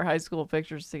get our high school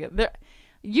pictures together.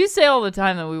 You say all the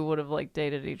time that we would have like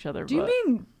dated each other. Do you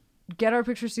mean get our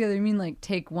pictures together? You mean like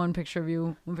take one picture of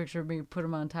you, one picture of me, put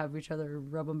them on top of each other,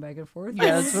 rub them back and forth?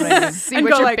 Yeah, that's what I mean. See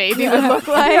what your baby would look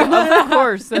like. Of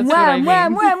course, that's what I mean.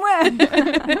 Wham, wham, wham.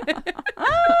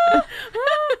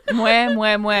 Wham,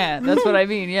 wham, wham. That's what I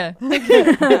mean, yeah.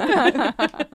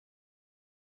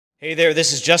 Hey there,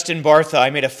 this is Justin Bartha.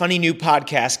 I made a funny new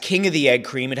podcast, King of the Egg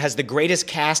Cream. It has the greatest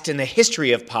cast in the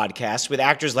history of podcasts with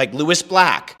actors like Louis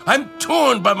Black. I'm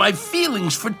torn by my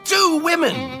feelings for two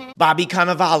women. Bobby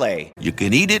Cannavale. You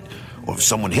can eat it, or if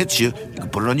someone hits you, you can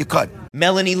put it on your cut.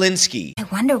 Melanie Linsky. I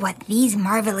wonder what these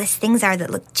marvelous things are that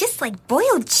look just like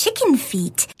boiled chicken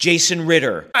feet. Jason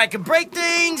Ritter. I can break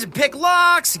things and pick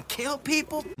locks and kill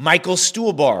people. Michael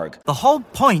Stuhlbarg. The whole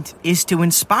point is to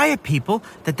inspire people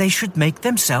that they should make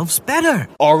themselves better.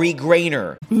 Ari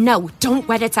Grainer. No, don't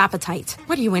whet its appetite.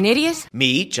 What are you, an idiot?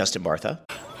 Me, Justin Bartha.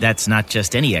 That's not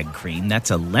just any egg cream,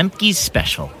 that's a Lemke's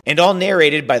special. And all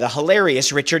narrated by the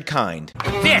hilarious Richard Kind.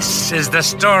 This is the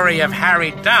story of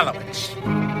Harry Dalowitz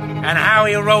and how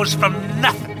he rose from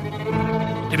nothing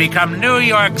to become New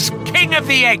York's King of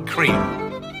the Egg Cream.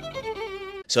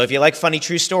 So if you like funny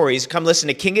true stories, come listen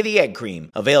to King of the Egg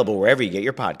Cream, available wherever you get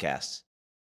your podcasts.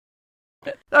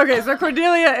 Okay, so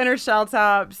Cordelia in her shell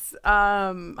tops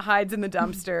hides in the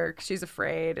dumpster 'cause she's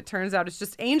afraid. It turns out it's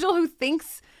just Angel who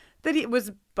thinks that it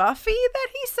was Buffy that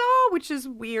he saw, which is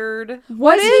weird.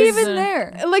 What is is even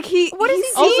there? Like what does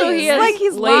he see? Also, he has like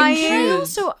he's lame lying. shoes.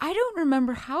 Also, I don't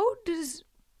remember, how does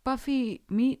Buffy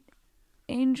meet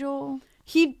Angel?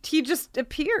 He just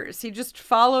appears. He just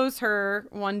follows her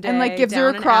one day And, like, gives her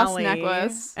a down an cross alley,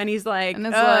 necklace. and he's like, And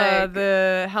it's like-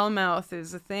 the Hellmouth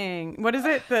is a thing. What is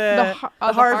it? The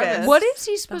harvest. harvest. What is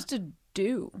he supposed to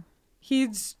do?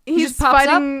 He's He's pops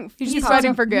fighting. up? He just He's pops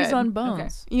fighting up? for good. He's on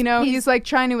Bones. You know, he's like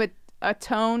trying to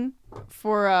atone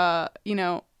for a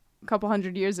couple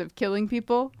hundred years of killing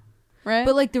people, right?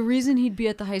 But like the reason he'd be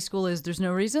at the high school is there's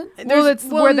no reason? well, it's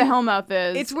where the Hellmouth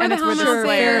is. It's where and the it's where the Hellmouth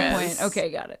Slayer is. is. Point.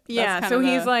 Okay, got it. Yeah, That's so kind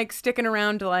of he's the- like sticking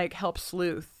around to like help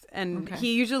Sleuth. And Okay.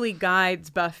 he usually guides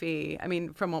Buffy. I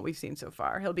mean, from what we've seen so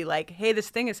far, he'll be like, "Hey, this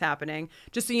thing is happening.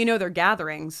 Just so you know, they're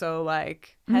gathering. So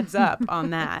like, heads up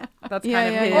on that." That's Yeah,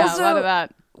 kind yeah, of his. yeah. Also- a lot of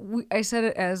that. I said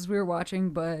it as we were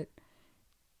watching, but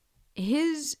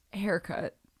his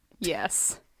haircut,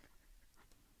 Yes,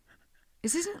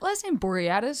 is his last name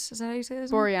Boreanaz? Is that how you say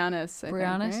his name? Boreanaz. I think,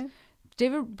 Boreanaz? right?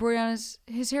 David Boreanaz,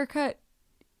 his haircut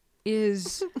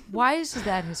is, why is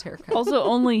that his haircut? Also,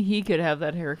 only he could have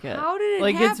that haircut. How did it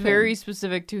like happen? it's very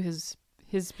specific to his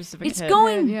specific It's head.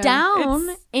 going Yeah. down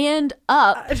and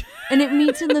up, and it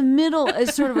meets in the middle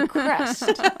as sort of a crest.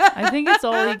 I think it's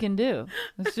all he can do.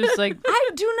 It's just like I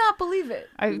do not believe it.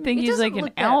 I think It he's doesn't like an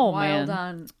look that owl wild man.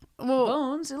 on Well,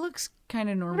 Bones. It looks kind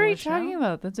of normal. What are you talking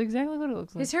about? That's exactly what it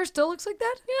looks like. His hair still looks like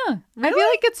that? Yeah. I feel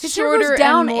like it's His hair goes shorter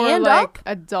down and more and like up?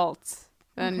 adult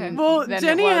than. well, than it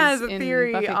Jenny was has a in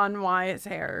theory Buffy. on why his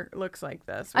hair looks like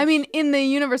this. I mean, in the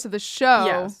universe of the show,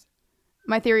 yes.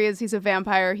 my theory is he's a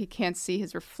vampire. He can't see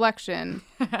his reflection.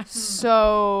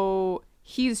 So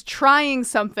he's trying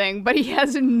something, but he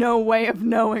has no way of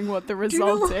knowing what the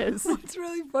result is. What's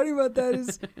really funny about that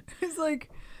is like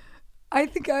I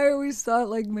think I always thought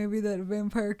like maybe that a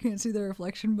vampire can't see their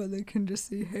reflection, but they can just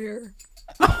see hair.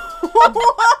 What?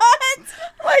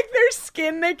 Like their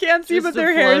skin they can't see, Just but the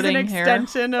their hair is an floating hair.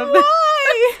 extension of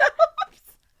Why?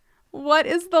 What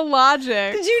is the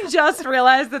logic? Did you just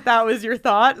realize that was your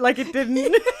thought? Like it didn't. Yeah.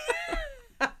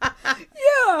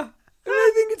 And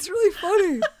I think it's really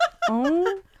funny.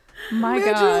 Oh my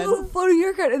Imagine God. a little floating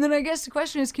haircut. And then I guess the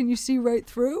question is, can you see right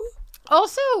through?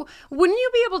 Also, wouldn't you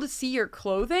be able to see your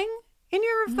clothing in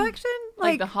your reflection?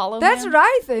 Like the Hollow That's Man? what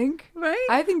I think. Right?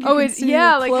 I think you can see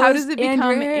your like how does clothes it and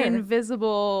become your hair.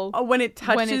 invisible? Oh, when it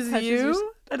touches your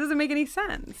you? That doesn't make any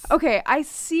sense. Okay, I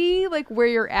see like where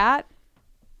you're at,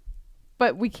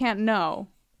 but we can't know,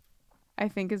 I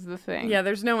think is the thing. Yeah,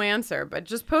 there's no answer, but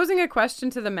just posing a question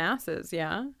to the masses,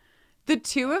 yeah? The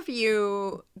two of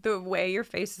you, the way your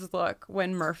faces look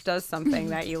when Murph does something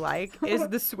that you like is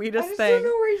the sweetest I just thing. don't know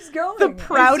where he's going. The I'm not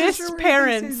proudest sure where he thinks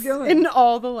parents he's going. in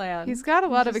all the land. He's got a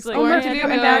lot of Just like, exploring oh, to do, yeah,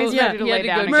 and now he's yeah, ready to he had lay to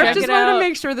down. go and Murph check just it wanted out. to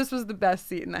make sure this was the best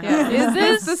seat in the house. Is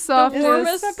this the softest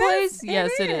warmest place?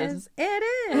 Yes, it is. It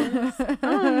is. Oh,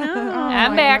 no.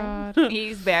 I'm back.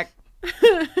 He's back.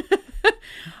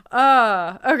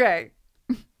 Okay.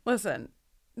 Listen,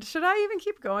 should I even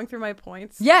keep going through my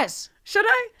points? Yes. Should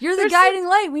I? You're the There's guiding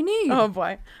light we need. Oh,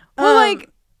 boy. Well, like,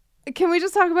 can we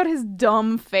just talk about his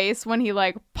dumb face when he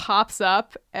like pops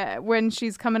up when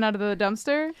she's coming out of the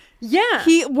dumpster? Yeah.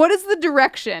 What is the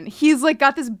direction? He's like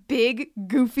got this big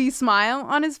goofy smile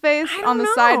on his face on the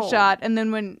side shot, and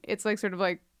then when it's like sort of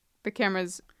like the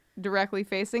camera's directly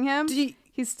facing him,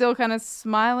 he's still kind of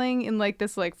smiling in like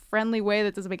this like friendly way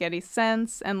that doesn't make any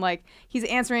sense, and like he's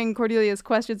answering Cordelia's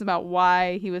questions about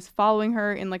why he was following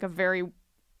her in like a very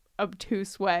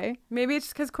obtuse way. Maybe it's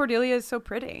because Cordelia is so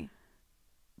pretty.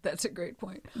 That's a great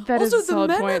point. That is also, a the solid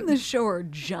men point. on this show are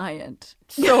giant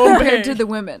So compared big. to the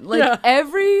women. Like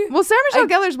every. Well, Sarah Michelle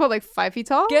Gellar's what, like 5 feet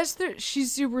tall? Guess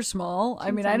she's super small. I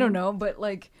mean, I don't know, but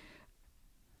like.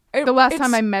 The last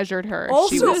time I measured her,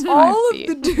 also, she was 5 all feet.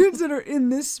 of the dudes that are in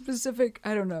this specific,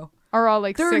 I don't know, are all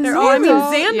like they're 6 They're all, I mean,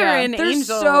 tall. Xander Yeah. and They're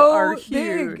Angel so are big.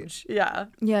 huge. Yeah.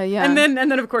 Yeah. And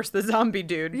then of course the zombie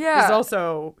dude Yeah. is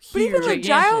also huge. But even like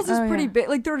Giles is pretty yeah. big.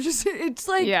 Like they're just, it's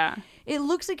like, Yeah. it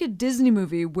looks like a Disney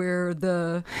movie where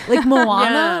like Moana,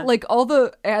 Yeah. like all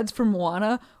the ads for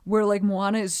Moana, where like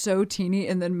Moana is so teeny,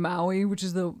 and then Maui, which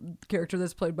is the character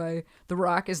that's played by The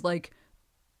Rock, is like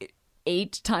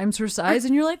 8 times her size,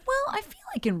 and you're like, well, I feel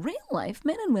like in real life,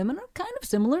 men and women are kind of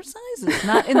similar sizes.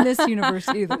 Not in this universe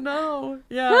either. No.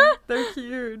 Yeah. They're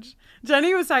huge.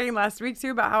 Jenny was talking last week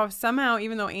too about how somehow,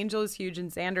 even though Angel is huge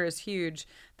and Xander is huge,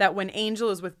 that when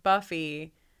Angel is with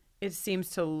Buffy, it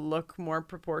seems to look more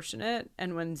proportionate,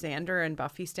 and when Xander and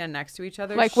Buffy stand next to each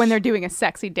other, Like when they're doing a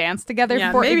sexy dance together,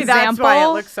 Yeah, for maybe example. that's why it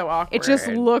looks so awkward. It just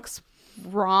looks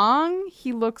wrong.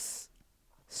 He looks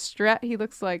he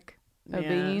looks like a Yeah.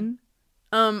 bean.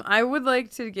 I would like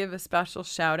to give a special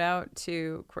shout out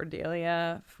to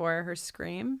Cordelia for her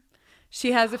scream.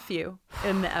 She has a few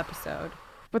in the episode.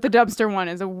 But the dumpster one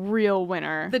is a real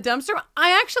winner. The dumpster,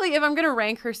 I actually, if I'm going to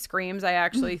rank her screams, I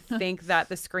actually think that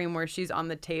the scream where she's on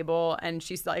the table and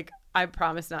she's like, I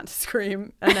promise not to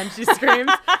scream, and then she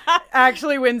screams,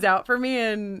 actually wins out for me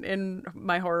in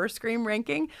my horror scream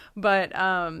ranking. But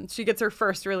she gets her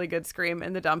first really good scream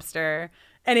in the dumpster,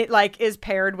 and it like is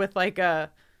paired with like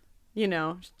a, you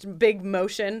know, big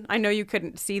motion. I know you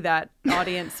couldn't see that,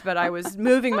 audience, but I was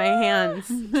moving my hands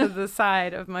to the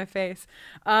side of my face.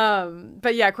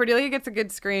 But yeah, Cordelia gets a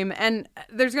good scream, and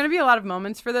there's going to be a lot of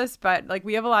moments for this, but like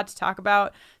we have a lot to talk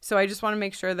about, so I just want to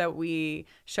make sure that we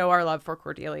show our love for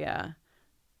Cordelia.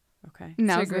 Okay.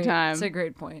 Now's the time. It's a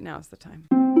great point. Now's the time.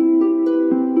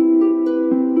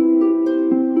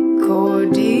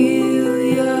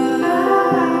 Cordelia,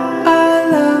 I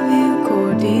love you,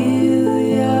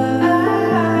 Cordelia.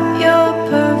 You're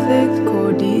perfect,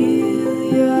 Cordelia.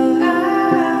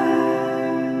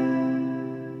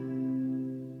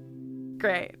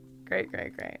 Great.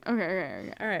 Okay. All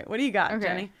right, what do you got, Okay.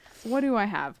 Jenny? What do I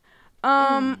have?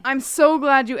 I'm so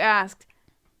glad you asked.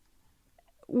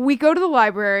 We go to the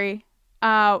library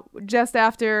just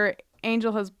after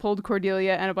Angel has pulled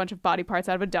Cordelia and a bunch of body parts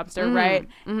out of a dumpster, right?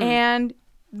 Mm-hmm. And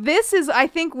this is, I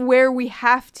think, where we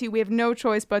have no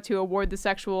choice but to award the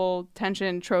sexual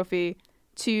tension trophy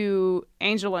to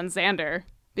Angel and Xander,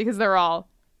 because they're all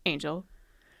Angel,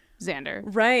 Xander.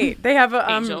 Right. They have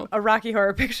Angel. a Rocky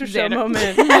Horror Picture Show Xander.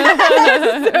 moment.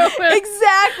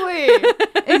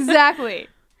 Exactly.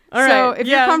 All So right, if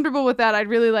yeah. you're comfortable with that, I'd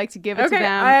really like to give it to Okay,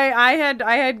 them. I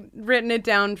had written it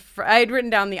down. I had written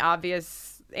down the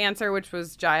obvious answer, which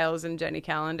was Giles and Jenny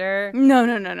Calendar. No.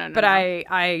 But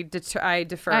I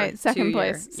defer. All right, second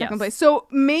place. Yes. Second place. So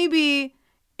maybe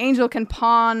Angel can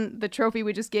pawn the trophy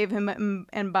we just gave him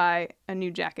and buy a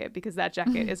new jacket, because that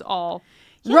jacket is all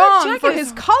wrong for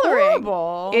his coloring.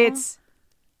 Horrible. It's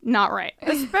not right.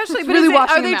 Especially, but really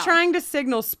are they trying to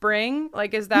signal spring?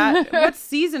 Like, is that what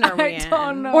season are we in? I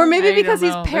don't know. Or maybe because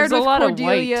he's paired with lot of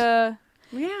Cordelia.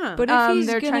 Yeah, but if he's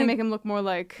they're gonna trying to make him look more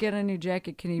like get a new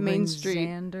jacket, can he Main bring Street.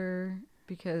 Xander?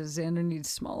 Because Xander needs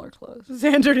smaller clothes.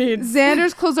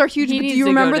 Xander's clothes are huge, but do you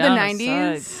remember the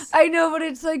 90s? I know, but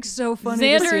it's like so funny.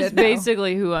 Xander is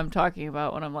basically who I'm talking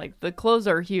about when I'm like, the clothes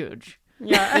are huge.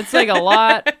 Yeah, it's like a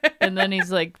lot, and then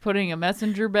he's like putting a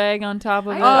messenger bag on top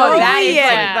of it. Oh, that is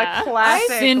like the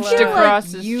classic cinched look.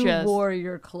 across his you chest. wore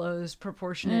your clothes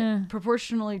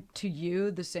proportionally to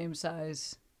you, the same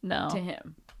size. No, to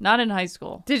him. Not in high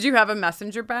school. Did you have a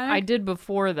messenger bag? I did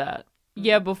before that.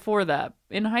 Yeah, before that.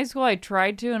 In high school, I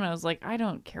tried to, and I was like, I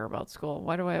don't care about school.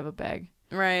 Why do I have a bag?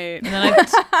 Right. And then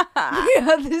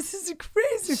yeah, this is a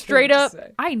crazy. Straight up,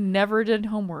 I never did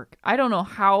homework. I don't know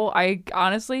how. I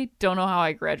honestly don't know how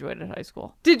I graduated high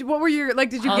school. What were your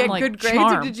Did you get good grades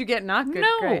or did you get not good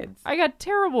grades? I got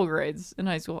terrible grades in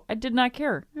high school. I did not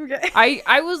care. Okay.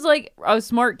 I was like a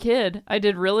smart kid. I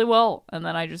did really well, and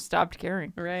then I just stopped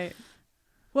caring. Right.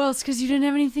 Well, it's because you didn't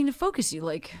have anything to focus you,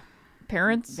 like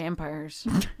parents, vampires.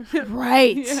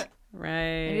 Right. Yeah.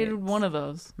 Right. I needed one of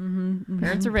those. Mm-hmm.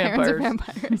 Parents are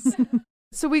vampires.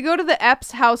 So we go to the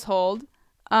Epps household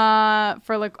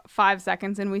for like 5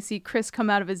 seconds, and we see Chris come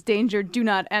out of his danger do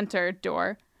not enter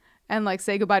door and like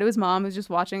say goodbye to his mom, who's just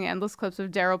watching endless clips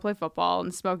of Daryl play football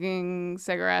and smoking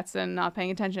cigarettes and not paying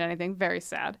attention to anything. Very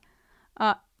sad.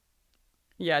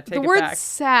 Yeah, take the it word back.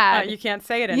 sad. You can't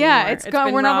say it anymore. Yeah, it's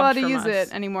gone. We're not allowed to from use us.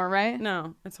 it anymore, right?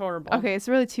 No, it's horrible. Okay, it's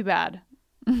really too bad.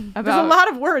 There's a lot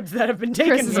of words that have been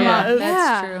taken Chris's from mom. us.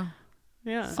 That's true.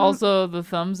 Yeah. Also, the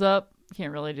thumbs up.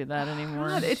 Can't really do that anymore.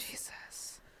 God,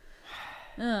 Jesus.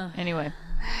 Anyway.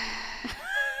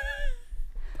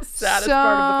 The saddest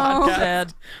part of the podcast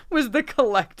Sad. was the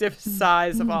collective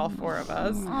sighs of all four of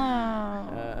us.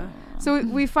 So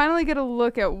we finally get a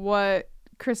look at what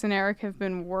Chris and Eric have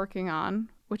been working on,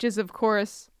 which is, of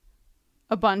course,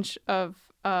 a bunch of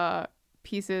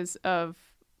pieces of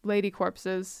lady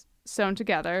corpses sewn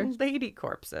together. Lady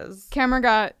corpses. Cameron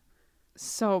got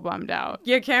so bummed out.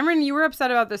 Yeah, Cameron, you were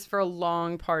upset about this for a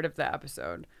long part of the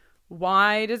episode.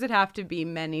 Why does it have to be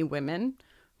many women?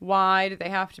 Why do they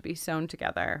have to be sewn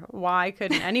together? Why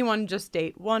couldn't anyone just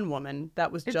date one woman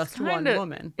that was just one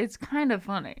woman? It's kind of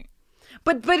funny.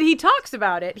 But he talks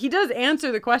about it. He does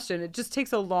answer the question. It just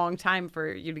takes a long time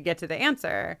for you to get to the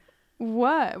answer.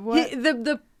 What?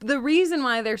 The reason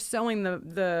why they're sewing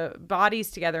the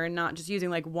bodies together and not just using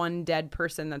like one dead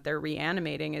person that they're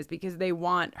reanimating is because they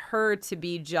want her to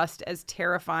be just as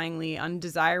terrifyingly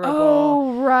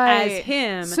undesirable as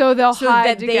him. So they'll hide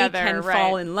that together, they can right.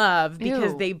 fall in love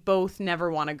because Ew. they both never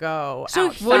want to go. So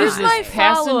outside. here's my this,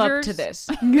 follow-up to passengers? this.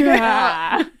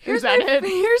 Yeah. Here's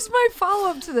my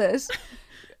follow-up to this.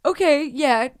 Okay,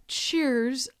 yeah,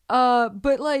 cheers.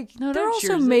 But like No, they're don't also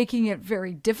cheers it. making it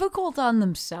very difficult on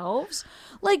themselves.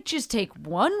 Like, just take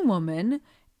one woman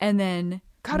and then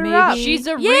Cut her maybe up. She's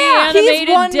a Yeah, reanimated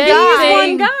he's one dead guy. thing.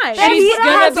 He's one guy. And She's he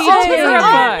gonna has be all his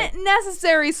terrified.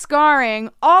 unnecessary scarring,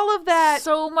 all of that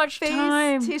So much face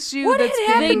time. tissue. what had that's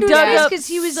happened They to dug his face up because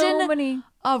he was so in many.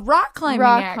 a rock climbing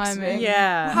Rock accident. climbing.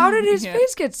 Yeah. How did his Yeah.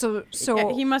 face get so?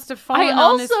 Yeah, he must have fallen I on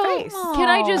also his face. can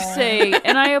I just say,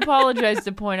 and I apologize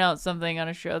to point out something on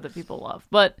a show that people love,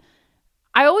 but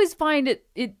I always find it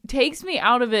takes me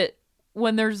out of it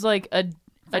when there's like a death.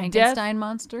 Frankenstein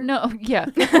monster? No, yeah.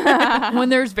 When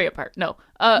there's vampire. No.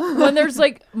 When there's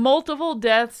like multiple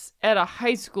deaths at a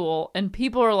high school and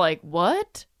people are like,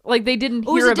 "What?" Like they didn't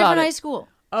Oh, it was hear a about different it. high school.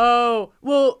 Oh,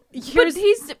 well, But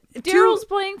Daryl's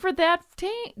playing for that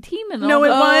team in No, all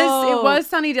it the- was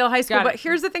Sunnydale High School. Got But it.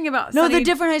 here's the thing about No, Sunny... the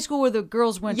different high school where the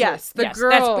girls went Yes, to. the That's,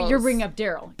 but you're girls. bringing up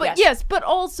Daryl. But yes, but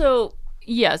also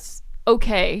yes,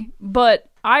 okay. But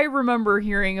I remember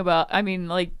hearing about. I mean,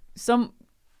 like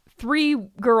 3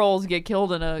 girls get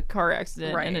killed in a car accident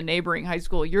in a Right. neighboring high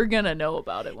school. You're gonna know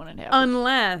about it when it happens.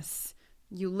 Unless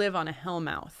you live on a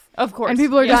Hellmouth. Of course. And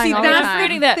people are dying see, all the that's time.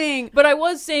 forgetting that. thing. But I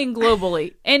was saying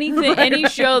globally, anything, any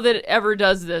show that ever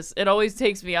does this, it always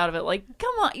takes me out of it. Like,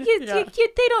 come on,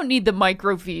 they don't need the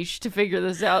microfiche to figure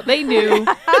this out. They knew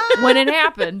when it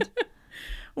happened.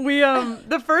 We I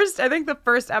think the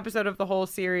first episode of the whole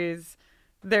series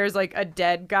there's like a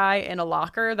dead guy in a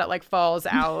locker that like falls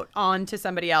out onto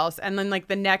somebody else. And then like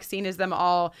the next scene is them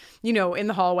all, you know, in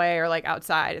the hallway or like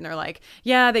outside. And they're like,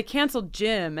 yeah, they canceled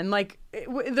gym. And like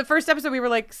the first episode we were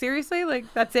like, seriously?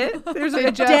 Like that's it? There's like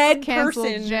a dead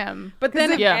person. Gym. But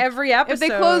then every episode. If they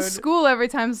closed school every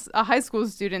time a high school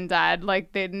student died,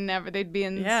 like they'd be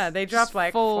in they dropped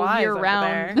like full flies year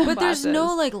round. But there's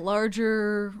no like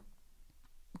larger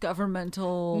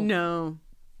governmental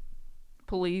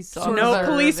police.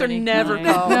 Police are never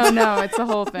called. No, it's a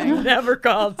whole thing. Never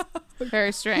called.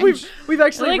 Very strange. We've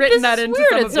actually written that into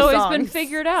some of It's the always songs. been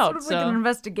figured out. Sort of like an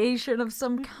investigation of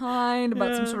some kind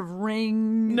about some sort of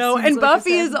ring. No, and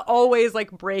Buffy is always like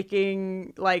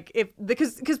breaking, like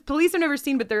because police have never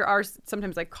seen, but there are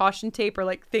sometimes like caution tape or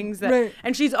like things that,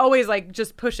 and she's always like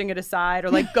just pushing it aside or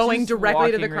like going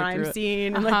directly to the crime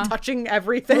scene and like touching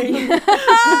everything.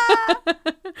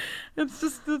 It's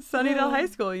just Sunnydale High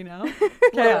School, you know.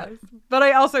 Yeah, but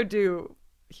I also do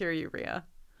hear you, Rhea.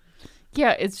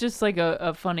 Yeah, it's just like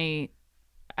a funny.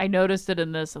 I noticed it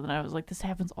in this, and then I was like, "This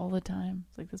happens all the time."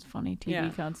 It's like this funny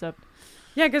TV concept.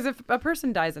 Yeah, because if a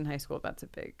person dies in high school, it's a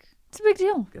big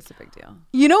deal. It's a big deal.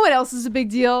 You know what else is a big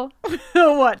deal?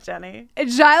 What, Jenny?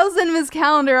 Giles and Ms.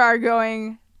 Calendar are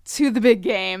going to the big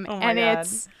game, and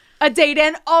it's a date.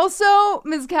 And also,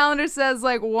 Ms. Calendar says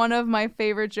like one of my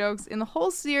favorite jokes in the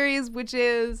whole series, which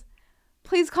is,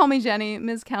 "Please call me Jenny.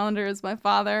 Ms. Calendar is my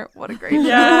father." What a great joke.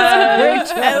 Great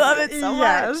joke. I love it so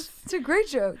much. It's a great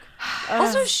joke.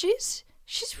 Also, she's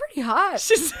pretty hot.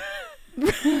 She's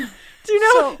do you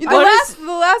know the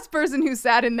last person who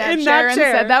sat in that chair and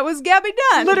said that was Gabby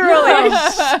Dunn.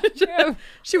 Literally.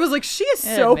 She was like, she is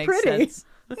so pretty. Sense.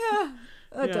 Yeah.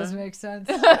 That does make sense.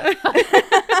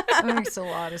 That makes a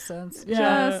lot of sense.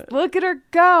 Just look at her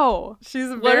go. She's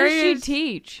What does she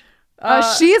teach?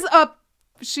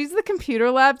 She's the computer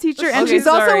lab teacher, and Okay, she's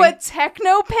also a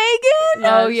techno-pagan.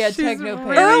 Oh, yeah,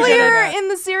 techno-pagan. Earlier in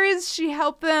the series, she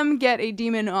helped them get a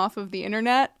demon off of the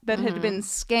internet that had been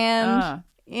scanned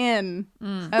in.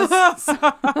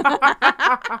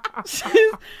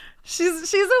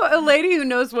 She's a lady who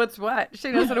knows what's what.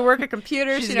 She knows how to work a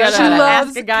computer. She loves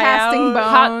ask a guy casting out. bones.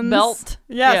 Hot belt.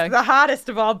 Yes, Yeah. the hottest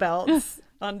of all belts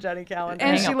on Jenny Calendar.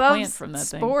 And Hang she a plant loves from that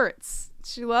thing. sports.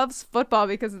 She loves football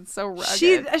because it's so rugged.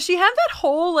 She had that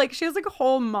whole she has like a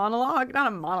whole monologue, not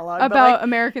a monologue, about but like,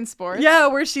 American sports. yeah,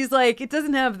 where she's like, it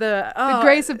doesn't have the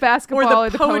grace of basketball or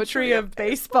the poetry of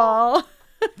baseball.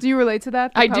 Do you relate to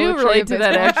that? I do relate to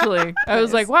that actually. I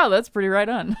was like, wow, that's pretty right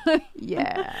on.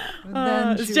 Yeah.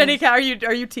 Is Jenny? Are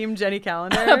you team Jenny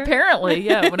Calendar? Apparently,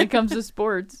 yeah. When it comes to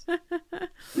sports. But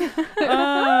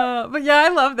yeah, I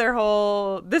love their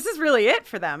whole. This is really it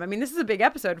for them. I mean, this is a big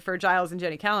episode for Giles and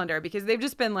Jenny Calendar because they've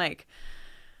just been like,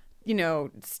 you know,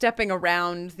 stepping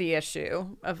around the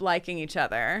issue of liking each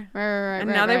other. Right,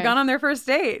 now they've gone on their first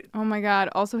date. Oh my God.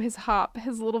 Also his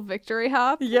little victory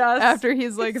hop. Yes. After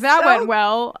he's like, that went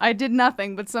well. I did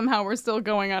nothing, but somehow we're still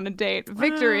going on a date.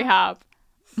 Victory hop.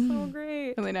 So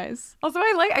great. Really nice. Also,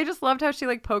 I just loved how she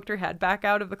like poked her head back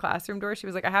out of the classroom door. She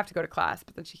was like, I have to go to class,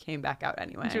 but then she came back out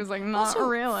anyway. She was like, not Also,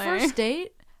 really. First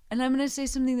date, and I'm gonna say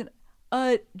something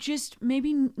that just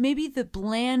maybe the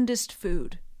blandest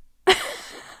food.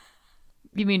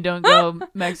 You mean don't go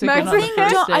Mexican on the first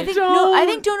date? I think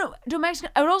don't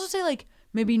Mexican. I would also say like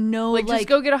maybe just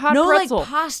go get a hot pretzel. Like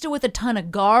pasta with a ton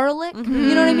of garlic. You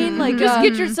know what I mean? Like just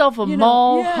get yourself a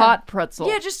mall hot pretzel.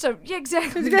 Yeah,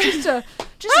 exactly. just a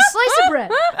slice of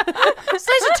bread,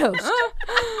 slice of toast.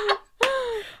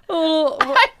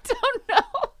 I don't know.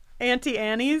 Auntie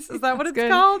Annie's? Is that what it's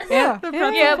good. called? Yeah. The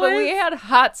pretzel Yeah, but place? we had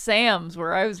Hot Sam's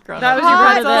where I was growing That up. was your You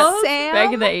remember pretzel? that Sam?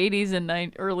 back in the 80s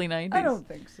and early 90s. I don't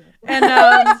think so. And it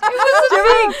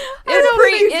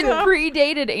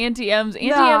predated Auntie M's.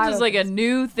 Auntie I M's is don't like a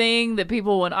new thing that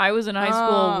people, when I was in high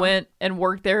school, went and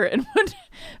worked there and would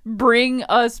bring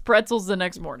us pretzels the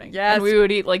next morning. Yes. And we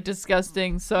would eat like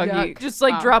disgusting, soggy, Yuck. just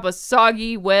like drop a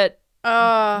soggy, wet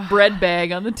bread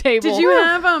bag on the table. did you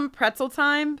have pretzel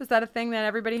time? Is that a thing that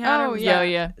everybody had? Oh,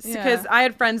 yeah. Because I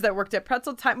had friends that worked at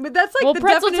Pretzel Time, but that's like Well, the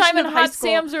Pretzel definition Time and of high Hot school.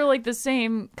 Sam's are like the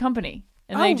same company.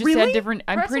 And they just really? had different.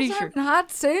 I'm Pretzel pretty time sure. and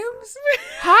Hot Sam's.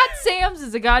 Hot Sam's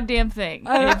is a goddamn thing.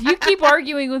 And if you keep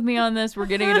arguing with me on this, we're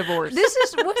getting a divorce. This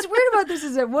is what's weird about this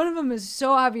is that one of them is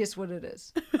so obvious what it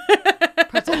is.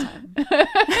 Pretzel time. The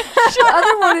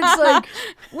other one is like,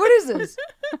 what is this?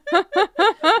 Yeah,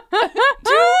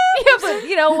 but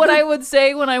you know what I would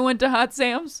say when I went to Hot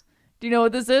Sam's? Do you know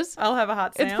what this is? I'll have a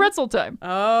Hot Sam. It's pretzel time.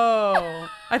 Oh.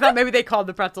 I thought maybe they called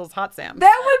the pretzels Hot Sam.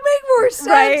 That would make more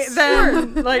sense.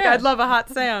 Right? Then, I'd love a Hot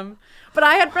Sam. But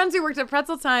I had friends who worked at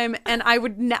Pretzel Time, and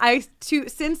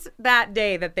since that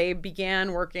day that they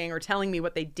began working or telling me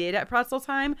what they did at Pretzel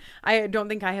Time, I don't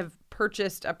think I have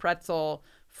purchased a pretzel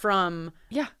from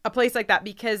a place like that,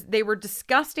 because they were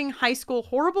disgusting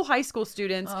horrible high school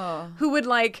students who would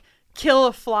like kill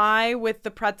a fly with the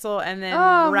pretzel and then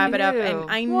wrap it up. And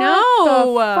I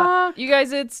know, you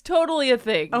guys, it's totally a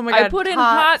thing. Oh my God, I put in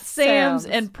Hot Sam's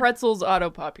and pretzels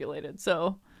auto-populated.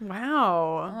 So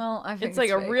wow. Well, I think it's like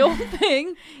a real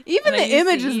thing. Even the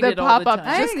images that pop up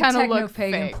just kind of look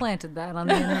fake. Planted that on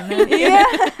the internet.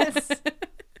 Yes.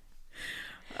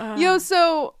 Yo,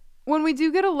 so when we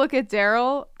do get a look at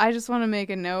Daryl, I just want to make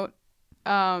a note.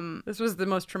 This was the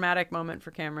most traumatic moment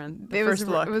for Cameron. It was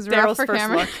rough Daryl's for first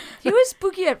Cameron. look. He was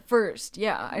spooky at first.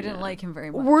 Yeah, I didn't like him very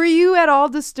much. Were you at all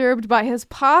disturbed by his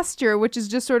posture, which is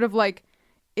just sort of like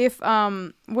if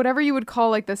whatever you would call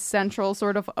like the central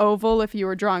sort of oval, if you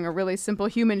were drawing a really simple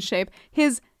human shape,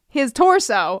 his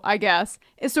torso, I guess,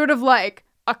 is sort of like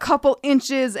a couple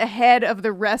inches ahead of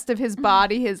the rest of his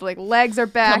body. His like legs are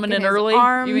back, coming in his early.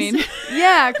 Arms, you mean?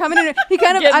 Yeah, coming in. He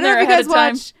kind of. I don't know if you guys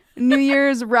watch New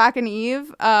Year's Rockin' Eve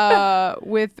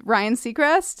with Ryan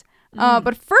Seacrest,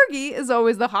 but Fergie is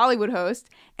always the Hollywood host,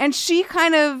 and she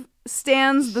kind of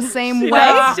stands the same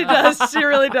way. She does. She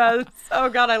really does. Oh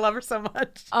God, I love her so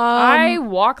much. I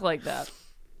walk like that,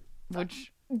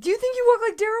 which. Do you think you walk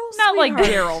like Daryl? Not like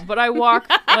Daryl, but I walk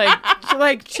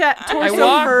like Chet torso I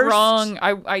walk first. wrong.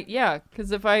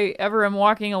 Because if I ever am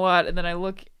walking a lot and then I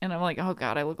look and I'm like, oh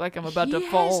God, I look like I'm about to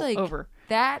fall over.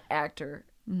 That actor,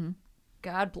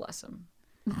 God bless him.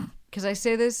 Because I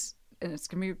say this, and it's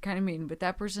gonna be kind of mean, but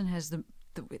that person has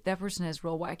that person has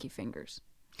real wacky fingers.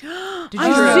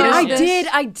 I did.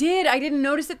 I didn't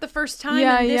notice it the first time.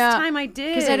 Yeah, and this time I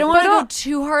did. Because I don't want to go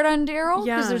too hard on Daryl,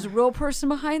 because there's a real person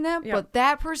behind that. Yeah. But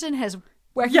that person has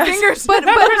wacky fingers. But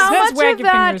how much of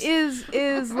that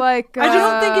is like? I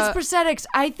don't think it's prosthetics.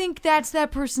 I think that's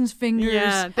that person's fingers.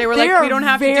 Yeah, they were like, we don't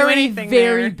have to do anything.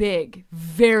 Very big,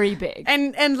 very big,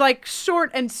 and like short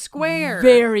and square.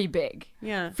 Very big.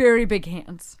 Yeah, very big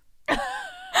hands.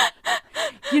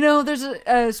 You know, there's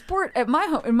a sport in my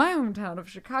hometown of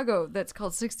Chicago that's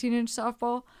called 16-inch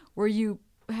softball, where you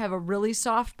have a really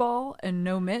soft ball and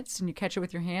no mitts, and you catch it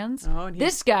with your hands.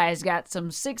 This guy's got some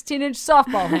 16-inch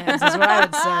softball hands, is what I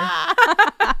would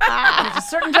say. There's a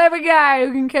certain type of guy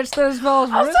who can catch those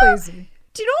balls really easy.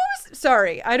 Do you know what was...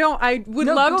 Sorry, I would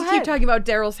love to keep talking about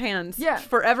Daryl's hands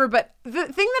forever, but the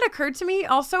thing that occurred to me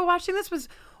also watching this was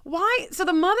why... So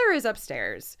the mother is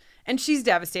upstairs, and she's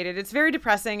devastated. It's very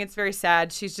depressing. It's very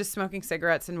sad. She's just smoking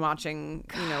cigarettes and watching,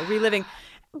 reliving.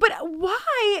 But why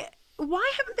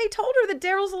haven't they told her that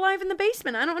Daryl's alive in the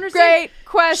basement? I don't understand. Great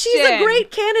question. She's a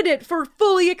great candidate for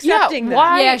fully accepting that.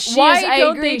 Why I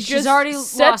don't agree. they She's just already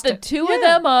set lost the two of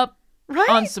them up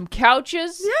on some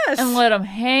couches and let them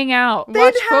hang out,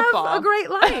 watch football? Have a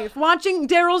great life watching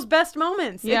Daryl's best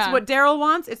moments. Yeah. It's what Daryl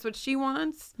wants. It's what she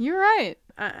wants. You're right.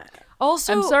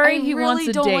 Also, I'm sorry I he really wants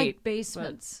a don't date, like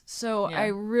basements, so I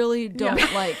really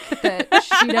don't like that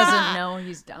she doesn't know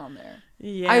he's down there.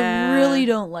 Yeah, I really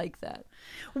don't like that.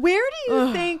 Where do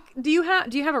you think? Do you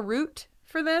have a root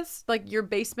for this? Like your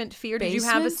basement fear? Did you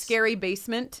have a scary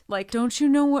basement? Like, don't you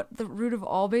know what the root of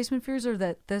all basement fears are?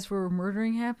 That's where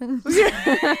murdering happens.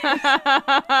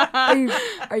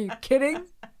 Are you kidding?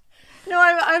 No,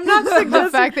 I'm not suggesting the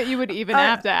fact that you would even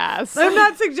have to ask. I'm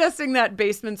not suggesting that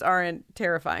basements aren't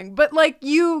terrifying, but like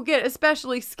you get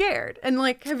especially scared. And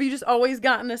like, have you just always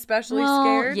gotten especially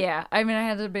scared? Yeah. I mean, I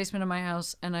had a basement in my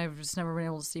house, and I've just never been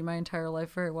able to see my entire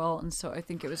life very well, and so I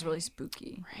think it was really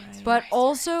spooky. But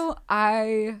also,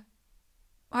 I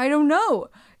don't know.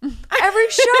 Every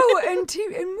show and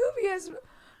TV and movie has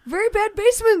very bad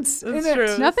basements in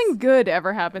it. Nothing good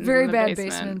ever happens very in the bad basement.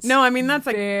 basements. No, I mean that's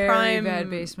like very prime bad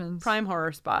basements. Prime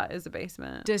horror spot is a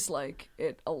basement. Dislike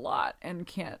it a lot and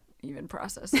can't even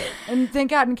process it. And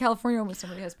thank God in California almost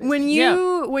somebody has basements.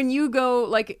 When you go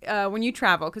like when you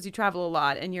travel, because you travel a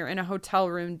lot and you're in a hotel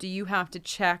room, do you have to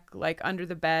check like under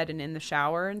the bed and in the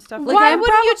shower and stuff? Like Why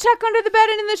wouldn't you check under the bed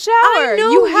and in the shower? I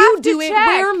know you have to do it.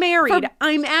 check. We're married.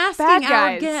 I'm asking our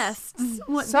guys. guests.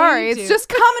 What Sorry, they do. it's just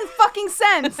common fucking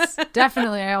sense.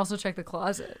 Definitely, I also check the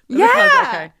closet.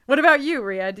 Okay. What about you,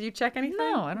 Rhea? Do you check anything?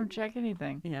 No, I don't check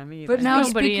anything. Yeah, me either. But now,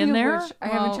 nobody speaking in of there. which, I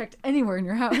haven't checked anywhere in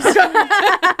your house.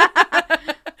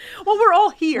 Well, we're all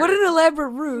here. What an elaborate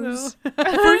ruse for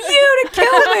you to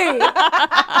kill me.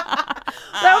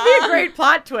 That would be a great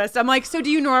plot twist. I'm like, so do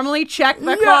you normally check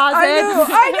the closet?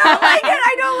 I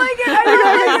don't like it.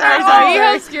 Sorry.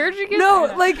 How scared you get?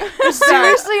 No, like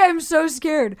seriously, I'm so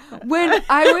scared. When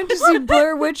I went to see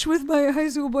Blair Witch with my high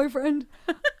school boyfriend,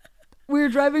 we were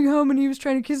driving home and he was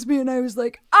trying to kiss me, and I was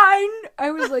like, I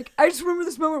just remember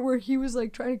this moment where he was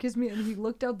like trying to kiss me, and he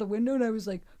looked out the window, and I was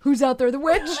like, who's out there? The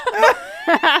witch? The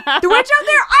witch out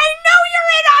there? I know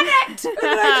you're in on it! And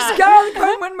then I just got out of the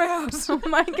car and went in my house. Oh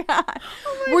my god.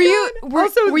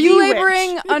 Were you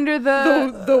laboring under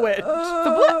the witch?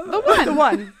 The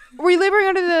one. Were you laboring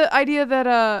under the idea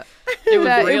that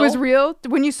it was real?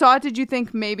 When you saw it, did you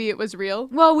think maybe it was real?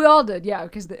 Well, we all did, yeah,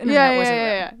 because the internet wasn't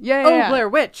real. Yeah. Oh, Blair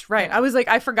Witch, right. Yeah. I was like,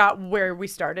 I forgot where we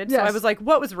started. Yes. So I was like,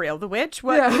 what was real? The witch?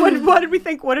 What did we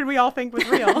think? What did we all think was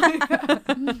real? I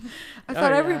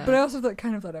thought but I also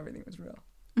kind of thought everything was real.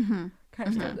 Mm-hmm. Kind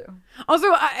of still do. Also,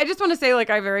 I just want to say, like,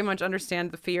 I very much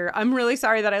understand the fear. I'm really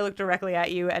sorry that I looked directly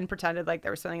at you and pretended like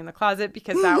there was something in the closet,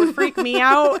 because that would freak me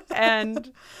out.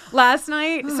 And last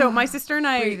night, so my sister and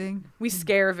I, we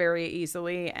scare very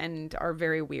easily and are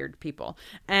very weird people.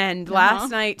 And last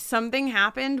night, something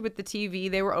happened with the TV.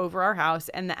 They were over our house,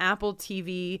 and the Apple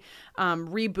TV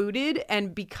rebooted.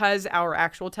 And because our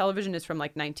actual television is from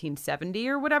like 1970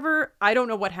 or whatever, I don't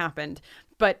know what happened,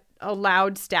 but a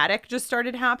loud static just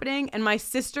started happening, and my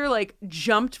sister like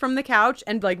jumped from the couch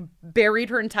and like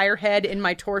buried her entire head in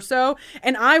my torso,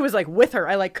 and I was like with her.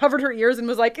 I like covered her ears and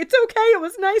was like, it's okay, it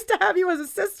was nice to have you as a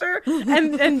sister.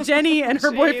 And Jenny and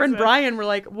her boyfriend Brian were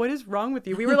like, what is wrong with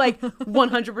you? We were like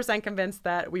 100% convinced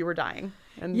that we were dying,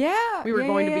 and we were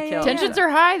going to be killed. Tensions are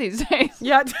high these days.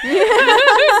 Yeah.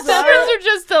 Tensions are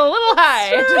just a little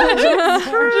high.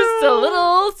 Just a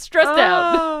little stressed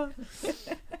out.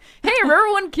 Hey,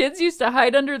 remember when kids used to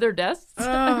hide under their desks?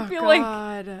 I feel like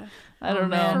I don't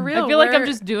know. For real, I feel like I'm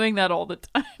just doing that all the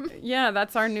time. Yeah,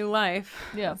 that's our new life.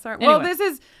 Yeah. Anyway. Well, this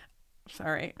is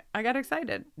sorry. I got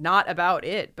excited. Not about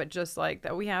it, but just like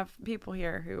that we have people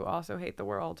here who also hate the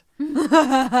world.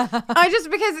 Because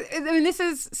this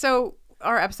is so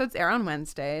our episodes air on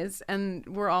Wednesdays, and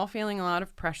we're all feeling a lot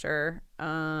of pressure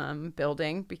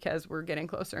building because we're getting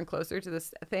closer and closer to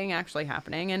this thing actually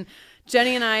happening. And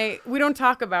Jenny and I, we don't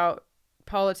talk about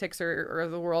politics or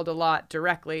the world a lot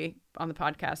directly on the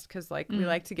podcast because we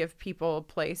like to give people a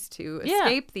place to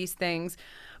escape these things.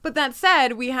 But that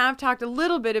said, we have talked a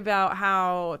little bit about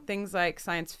how things like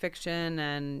science fiction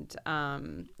and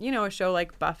a show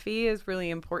like Buffy is really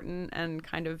important and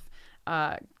kind of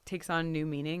takes on new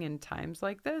meaning in times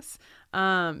like this.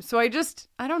 So I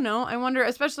don't know. I wonder,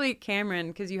 especially Cameron,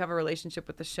 because you have a relationship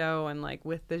with the show and like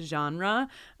with the genre,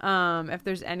 if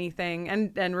there's anything,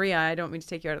 and Rhea, I don't mean to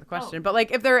take you out of the question, but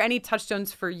like if there are any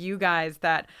touchstones for you guys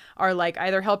that are like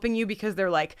either helping you because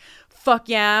they're like, fuck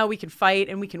yeah, we can fight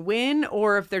and we can win,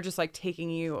 or if they're just like taking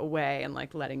you away and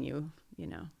like letting you,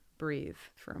 breathe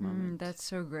for a moment. That's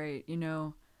so great.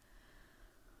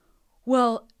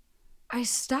 Well, I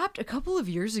stopped a couple of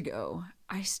years ago.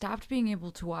 I stopped being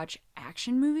able to watch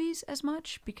action movies as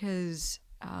much because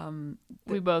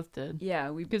we both did. Yeah,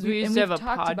 because we used to have a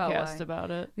podcast about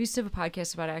it. We used to have a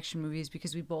podcast about action movies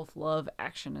because we both love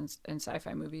action and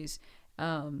sci-fi movies.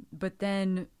 But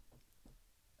then,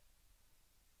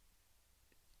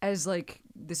 as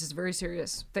this is a very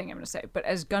serious thing I'm going to say, but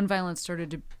as gun violence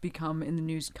started to become in the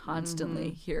news constantly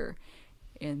here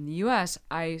in the U.S.,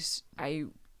 I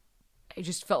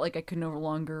just felt like I could no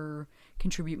longer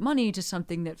contribute money to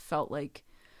something that felt like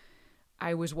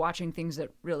I was watching things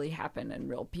that really happen and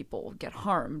real people get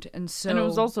harmed. And it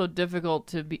was also difficult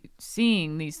to be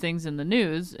seeing these things in the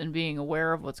news and being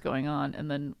aware of what's going on and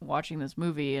then watching this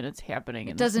movie and it's happening.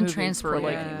 It doesn't transport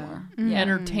anymore.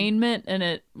 Entertainment, and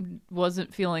it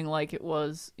wasn't feeling like it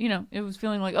was, it was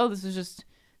feeling like, oh, this is just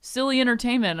silly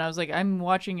entertainment. And I was like, I'm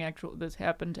watching this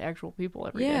happen to actual people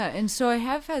every day. Yeah, and so I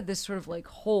have had this sort of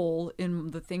hole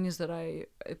in the things that I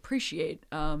appreciate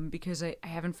because I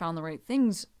haven't found the right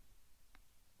things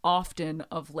often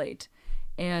of late.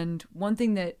 And one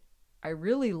thing that I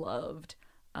really loved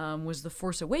was The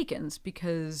Force Awakens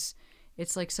because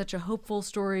it's such a hopeful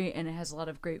story and it has a lot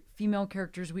of great female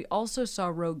characters. We also saw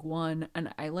Rogue One,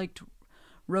 and I liked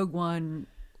Rogue One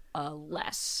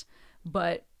less,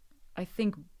 but I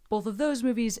think both of those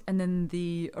movies and then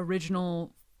the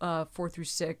original 4 through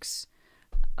 6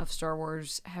 of Star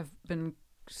Wars have been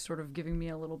sort of giving me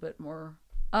a little bit more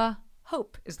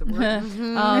hope is the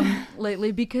word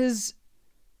lately, because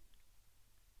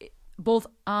both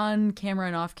on camera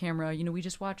and off camera, we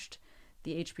just watched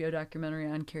the HBO documentary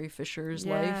on Carrie Fisher's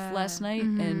life last night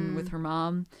and with her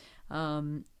mom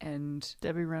and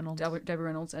Debbie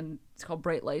Reynolds, and it's called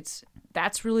Bright Lights.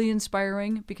 That's really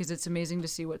inspiring because it's amazing to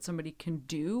see what somebody can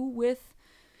do with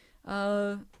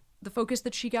the focus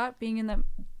that she got being in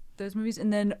those movies.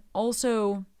 And then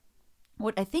also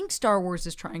what I think Star Wars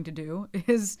is trying to do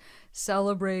is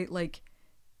celebrate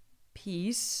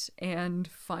peace and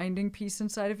finding peace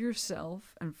inside of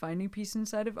yourself and finding peace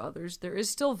inside of others. There is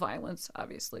still violence,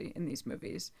 obviously, in these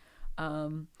movies.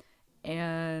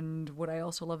 And what I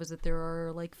also love is that there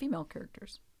are, like, female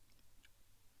characters.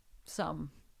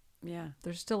 Some. Yeah.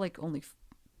 There's still, like, only,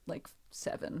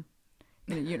 7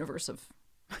 in a universe of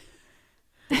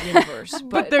the universe.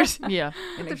 But there's,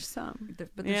 there's some. But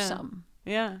there's some.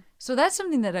 Yeah. So that's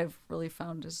something that I've really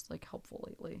found is, like, helpful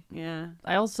lately. Yeah.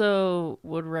 I also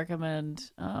would recommend,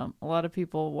 a lot of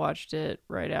people watched it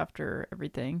right after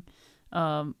everything.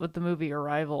 But the movie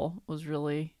Arrival was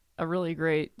really a really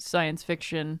great science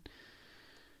fiction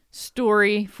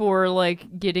story for,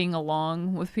 like, getting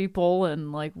along with people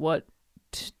and, like, what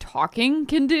talking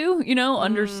can do,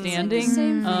 understanding. It's the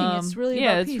same thing. It's really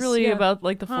about peace. It's really about,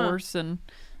 like, the Force and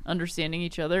understanding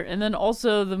each other. And then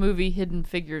also the movie Hidden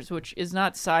Figures, which is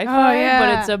not sci-fi,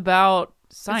 but it's about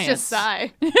science. It's just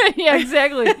sci. Yeah,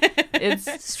 exactly.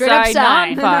 It's straight up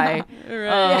sci-fi.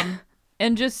 Right.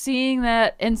 And just seeing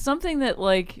that, and something that,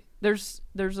 like, there's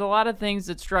a lot of things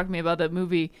that struck me about that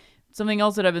movie. Something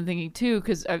else that I've been thinking too,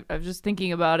 because I was just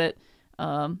thinking about it,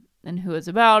 and who it's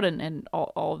about, and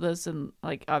all of this, and,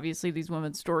 like, obviously these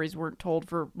women's stories weren't told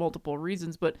for multiple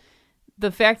reasons, but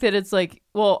the fact that it's like,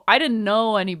 well, I didn't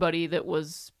know anybody that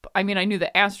was, I mean, I knew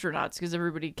the astronauts because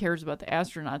everybody cares about the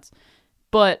astronauts,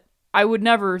 but I would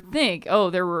never think,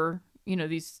 oh, there were,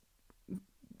 these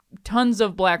tons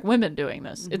of black women doing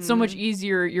this. It's so much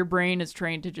easier. Your brain is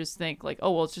trained to just think, like,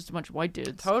 oh, well, it's just a bunch of white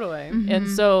dudes. Totally. And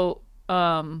so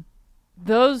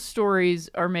those stories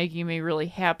are making me really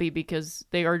happy because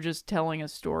they are just telling a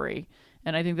story.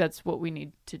 And I think that's what we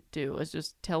need to do, is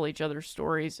just tell each other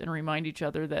stories and remind each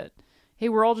other that, hey,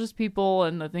 we're all just people,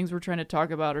 and the things we're trying to talk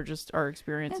about are just our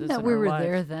experiences. And that in we our were lives.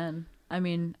 there then. I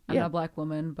mean, I'm not a black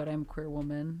woman, but I'm a queer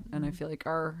woman, and I feel like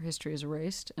our history is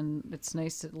erased, and it's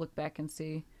nice to look back and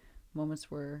see moments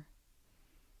where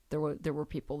there were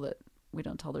people that we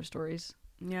don't tell their stories.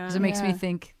 Yeah. Because it makes me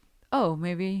think, oh,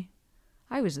 maybe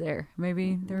I was there.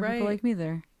 Maybe there were people like me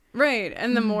there. Right.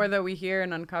 And the more that we hear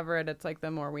and uncover it, it's like the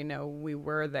more we know we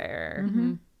were there.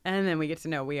 Mm-hmm. And then we get to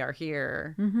know we are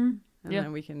here. Mm-hmm. And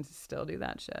then we can still do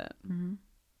that shit. Mm-hmm.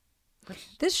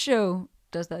 This show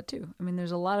does that too. I mean,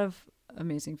 there's a lot of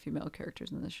amazing female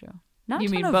characters in this show. You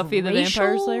mean Buffy the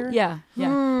Vampire Slayer? Yeah.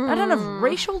 Not a ton of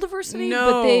racial diversity,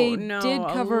 but they did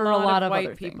cover a lot of white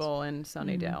other people in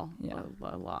Sunnydale. Yeah.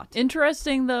 A lot.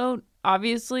 Interesting, though,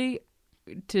 obviously,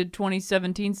 to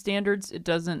 2017 standards, it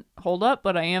doesn't hold up,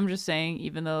 but I am just saying,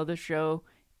 even though the show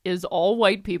is all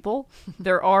white people,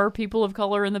 there are people of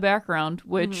color in the background,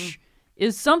 which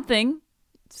is saying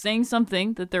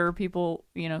something that there are people,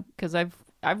 because I've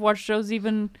watched shows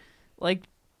even, like,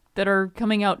 that are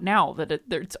coming out now that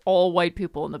it's all white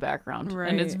people in the background,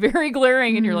 and it's very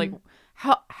glaring, and you're like,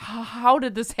 how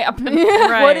did this happen?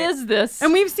 Right. What is this?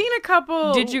 And we've seen a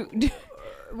couple. Did you?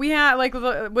 We had, like,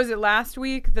 was it last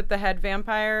week that the head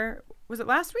vampire? Was it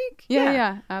last week?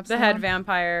 Yeah, absolutely. The head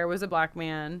vampire was a black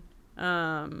man,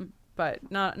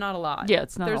 but not a lot. Yeah,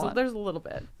 it's not a lot. There's a little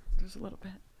bit.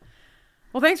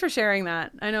 Well, thanks for sharing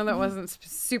that. I know that wasn't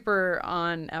super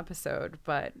on episode,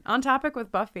 but on topic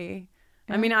with Buffy.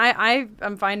 Yeah. I mean,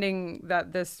 I'm finding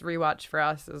that this rewatch for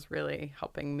us is really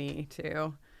helping me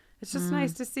too. It's just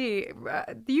nice to see.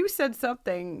 You said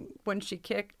something when she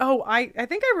kicked. Oh, I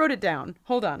think I wrote it down.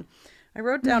 Hold on. I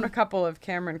wrote down a couple of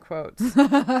Cameron quotes.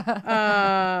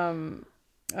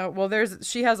 Well,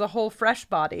 she has a whole fresh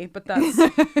body, but that's we'll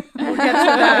get to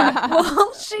that.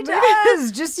 Well, she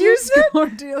does. Just use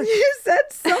Cordelia. You said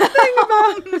something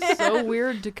about it. So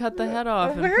weird to cut the head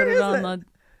off and put it on the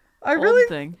old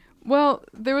thing. Well,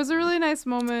 there was a really nice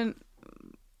moment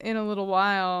in a little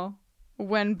while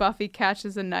when Buffy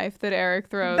catches a knife that Eric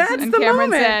throws. That's and the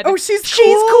Cameron moment. said, "Oh, she's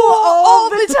cool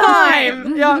all the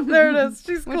time." Yeah, there it is.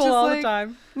 She's cool all the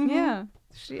time. Mm-hmm. Yeah,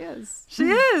 she is. She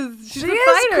is. She's a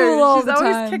is fighter. cool all She's the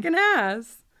always time. kicking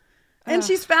ass. And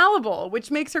she's fallible,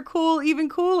 which makes her cool even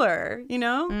cooler,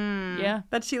 Yeah.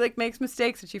 That she, like, makes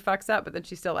mistakes and she fucks up, but then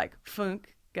she's still like,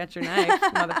 funk, get your knife,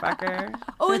 motherfucker.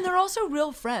 Oh, and they're also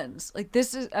real friends. Like,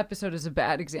 episode is a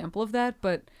bad example of that,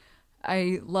 but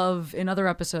I love in other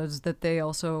episodes that they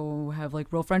also have,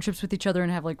 like, real friendships with each other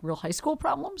and have, like, real high school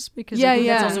problems, because I think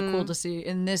that's also cool to see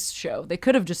in this show. They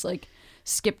could have just, like,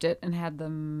 skipped it and had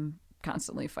them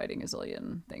constantly fighting a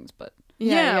zillion things, but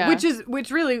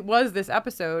which really was this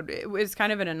episode. It was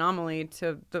kind of an anomaly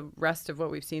to the rest of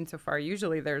what we've seen so far.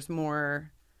 Usually there's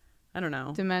more, I don't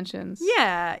know, dimensions.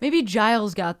 Yeah, maybe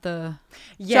Giles got the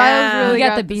Giles really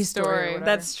got the B story.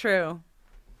 That's true.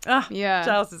 Yeah, yeah,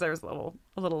 Giles deserves a little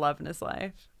love in his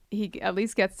life. he at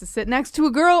least gets to sit next to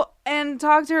a girl and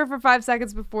talk to her for 5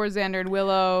 seconds before Xander and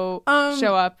Willow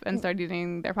show up and start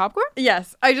eating their popcorn.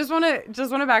 Yes, I just want to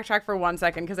backtrack for 1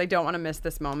 second because I don't want to miss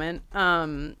this moment.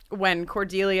 When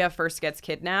Cordelia first gets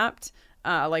kidnapped,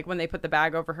 like when they put the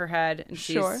bag over her head and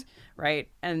she's right,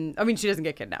 and I mean she doesn't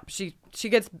get kidnapped. She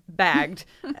gets bagged,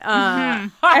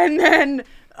 and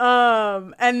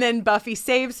then Buffy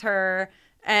saves her.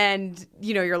 And,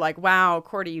 you know, you're like, wow,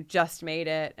 Cordy, you just made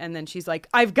it. And then she's like,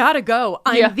 I've got to go.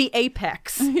 I'm the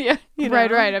apex. Yeah. You know?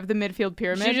 Right, of the midfield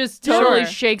pyramid. She just totally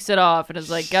shakes it off and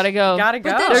is like, gotta go. Gotta go.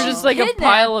 There's just like a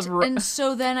pile of... And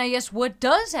so then I guess what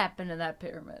does happen to that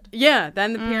pyramid? Yeah,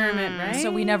 then the pyramid, right? So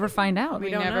we never find out.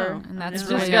 We don't know. And that's it's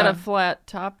really just got a flat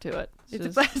top to it.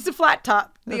 It's a flat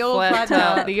top. The old flat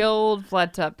top. The old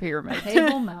flat top pyramid.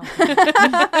 Table Mountain.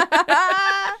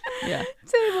 Yeah.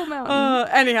 Table Mountain.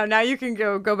 Anyhow, now you can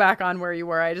go back on where you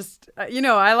were. I just,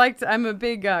 I'm a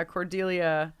big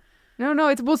Cordelia.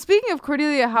 No. Well, speaking of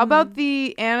Cordelia, how about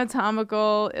the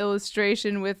anatomical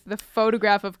illustration with the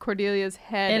photograph of Cordelia's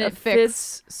head and affixed? It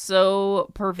fits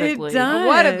so perfectly. It does.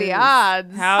 What are the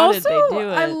odds? How did they do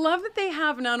it? I love that they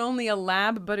have not only a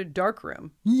lab but a dark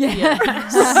room. Yeah.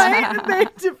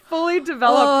 Right? They fully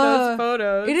developed those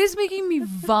photos. It is making me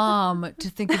vom to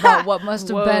think about what must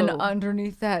have been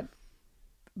underneath that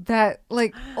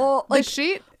like the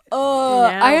sheet.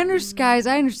 I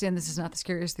understand this is not the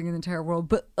scariest thing in the entire world,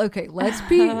 but okay, let's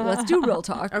do real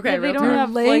talk. Okay, they don't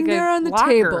have laying like there on the locker.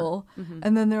 table,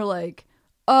 and then they're like,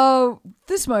 "Oh,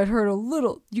 this might hurt a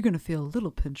little. You're gonna feel a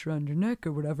little pinch around your neck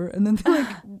or whatever," and then they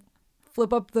like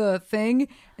flip up the thing,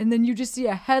 and then you just see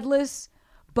a headless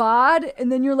bod,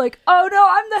 and then you're like, "Oh no,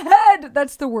 I'm the head."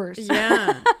 That's the worst.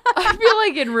 Yeah. I feel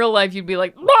like in real life you'd be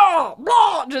like, blah,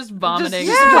 blah, just vomiting.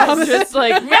 Just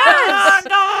like,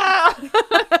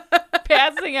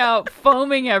 passing out,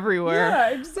 foaming everywhere. Yeah,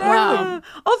 exactly. Wow.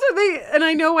 Also,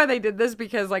 I know why they did this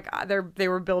because like they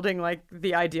were building like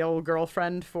the ideal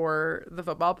girlfriend for the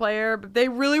football player, but they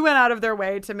really went out of their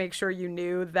way to make sure you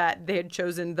knew that they had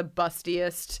chosen the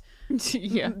bustiest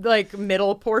like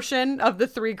middle portion of the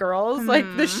three girls. Like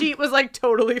the sheet was like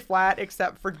totally flat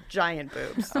except for giant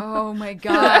boobs. Oh my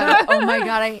god.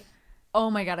 I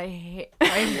hate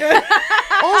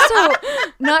also,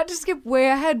 not to skip way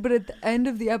ahead, but at the end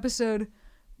of the episode,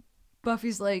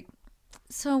 Buffy's like,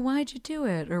 "So why'd you do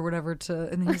it?" or whatever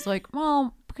and he's like,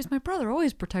 "Well, because my brother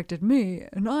always protected me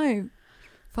and I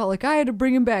felt like I had to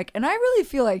bring him back." And I really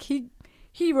feel like he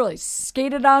really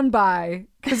skated on by,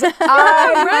 because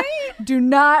I do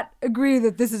not agree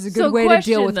that this is a good way to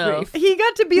deal with grief. He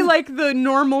got to be like the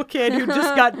normal kid who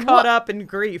just got caught up in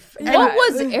grief. What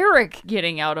was Eric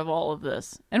getting out of all of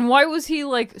this? And why was he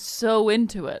like so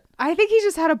into it? I think he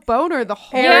just had a boner the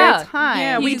whole time.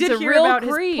 Yeah, we He's did a hear real about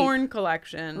creep. his porn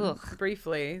collection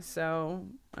briefly. So,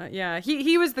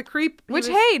 he was the creep.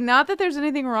 Hey, not that there's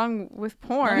anything wrong with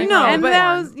porn. No, and but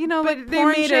that was, but like they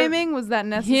porn made shaming, was that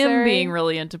necessary? Him being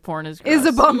really into porn is gross. Is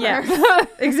a bummer. Yes,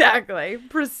 exactly.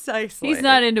 Precisely. He's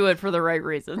not into it for the right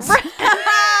reasons.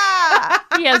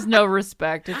 He has no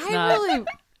respect. I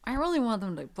really want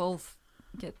them to both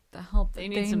get the help they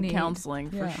need. Some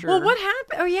counseling for sure. Well, what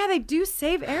happened? Oh yeah, they do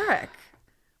save Eric.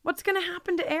 What's going to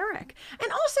happen to Eric?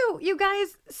 And also, you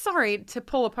guys, sorry to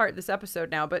pull apart this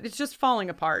episode now, but it's just falling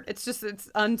apart. It's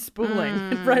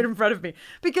unspooling right in front of me.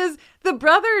 Because the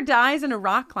brother dies in a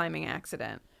rock climbing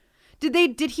accident. Did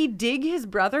he dig his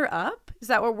brother up? Is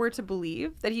that what we're to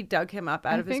believe? That he dug him up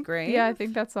out of his grave? Yeah, I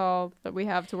think that's all that we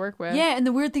have to work with. Yeah, and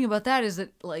the weird thing about that is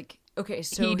that, like, okay,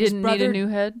 so he didn't need a new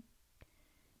head?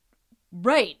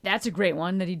 Right, that's a great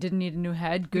one, that he didn't need a new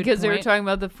head. Good because point. they were talking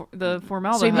about the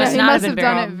formaldehyde. So he must have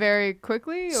done it very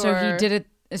quickly? So he did it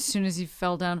as soon as he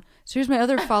fell down. So here's my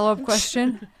other follow-up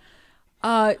question.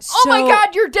 Oh my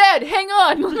God, you're dead! Hang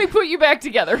on, let me put you back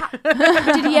together.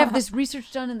 Did he have this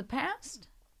research done in the past?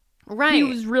 Right. He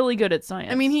was really good at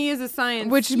science. I mean, he is a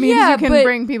science... Which means you can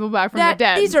bring people back from the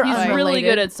dead. He's really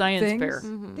good at science things. fair.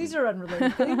 Mm-hmm. These are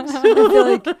unrelated things. I feel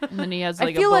like, and then he has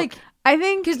like I feel a book. like I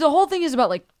think because the whole thing is about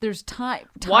like there's time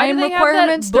Why do they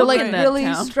requirements. Have that They're like in that really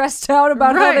town? Stressed out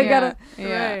about how they gotta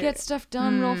get stuff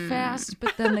done real fast,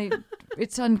 but then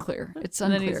it's unclear. It's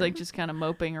unclear. And then he's like just kind of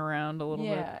moping around a little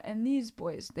bit. Yeah, and these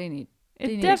boys, they need.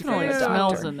 It definitely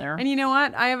smells in there. And you know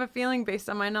what? I have a feeling, based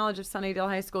on my knowledge of Sunnydale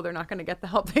High School, they're not going to get the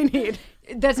help they need.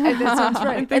 That sounds right.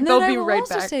 I think and they'll then be I will right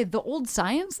also back. say the old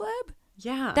science lab.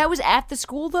 Yeah. That was at the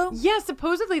school, though? Yeah,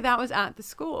 supposedly that was at the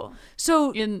school.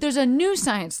 So there's a new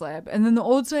science lab, and then the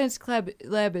old science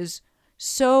lab is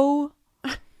so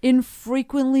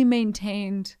infrequently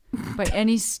maintained by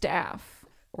any staff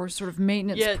or sort of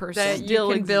maintenance person. That you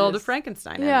can build a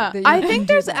Frankenstein. Yeah, I think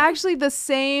there's actually the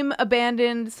same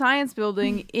abandoned science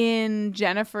building in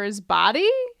Jennifer's Body.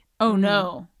 Oh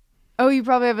no. Oh, you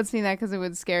probably haven't seen that because it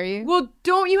would scare you. Well,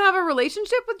 don't you have a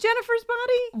relationship with Jennifer's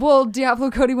Body? Well, Diablo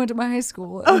Cody went to my high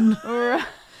school. And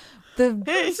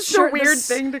it's just a weird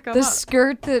thing to come The up.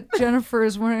 skirt that Jennifer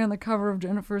is wearing on the cover of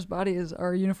Jennifer's Body is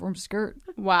our uniform skirt.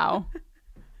 Wow.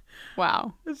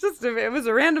 Wow. It was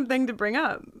a random thing to bring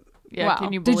up. Yeah, wow.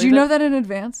 Can you believe Did you know that in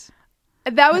advance?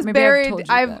 That was Maybe I've buried. told you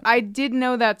that. I did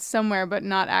know that somewhere, but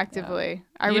not actively.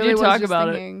 I You really do was talk just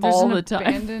about thinking, it all the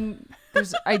time.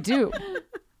 I do.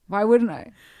 Why wouldn't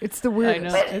I? It's the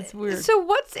weirdest. I know, it's weird. So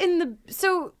what's in the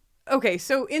so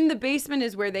in the basement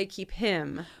is where they keep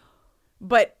him,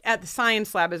 but at the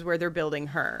science lab is where they're building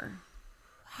her.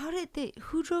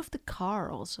 Who drove the car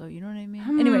also? You know what I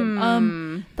mean?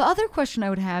 Anyway, the other question I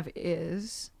would have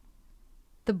is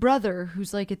the brother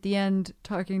who's like at the end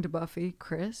talking to Buffy,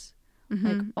 Chris,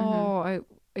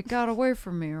 it got away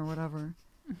from me or whatever.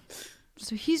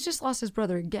 So he's just lost his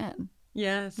brother again.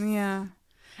 Yes. Yeah.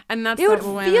 And that's it would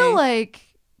the feel like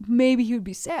maybe he would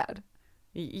be sad.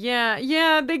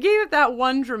 Yeah. They gave it that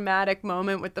one dramatic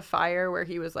moment with the fire where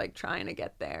he was like trying to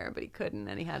get there, but he couldn't,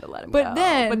 and he had to let him go. But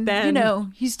then, you know,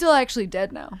 he's still actually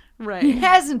dead now. Right. He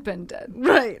hasn't been dead.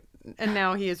 Right. And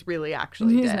now he is really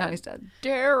actually dead. Now he's dead.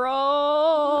 Daryl.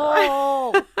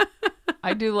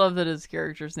 I do love that his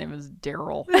character's name is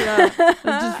Daryl. Yeah. It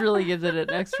just really gives it an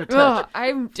extra touch.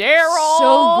 I'm Daryl.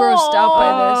 so grossed out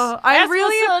by this. I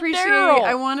really appreciate.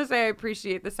 I want to say I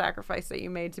appreciate the sacrifice that you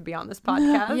made to be on this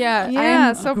podcast.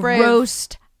 Yeah, so brave.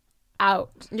 Grossed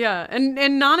out. Yeah,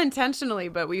 and not intentionally,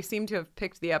 but we seem to have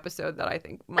picked the episode that I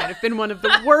think might have been one of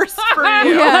the worst for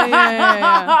you.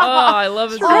 Yeah. Oh, I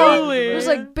love it. Truly. There's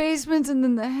like basements and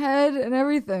then the head and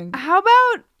everything. How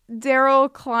about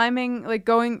Daryl climbing, like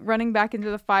running back into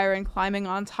the fire and climbing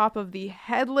on top of the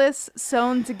headless,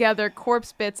 sewn together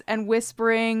corpse bits and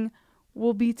whispering,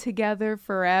 "We'll be together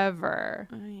forever.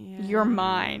 You're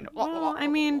mine." Well, I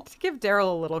mean, to give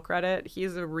Daryl a little credit,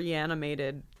 he's a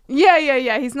reanimated.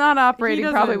 Yeah. He's not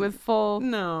operating probably with full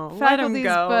faculties, let him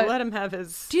go. but Let him have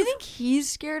his. Do you think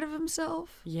he's scared of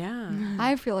himself? Yeah.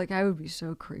 I feel like I would be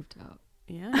so creeped out.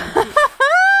 Yeah.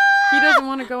 He doesn't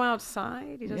want to go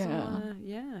outside. He doesn't want to.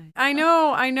 Yeah. I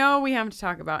know. We have to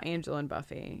talk about Angel and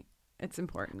Buffy. It's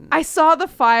important. I saw the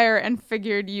fire and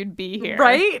figured you'd be here.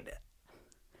 Right?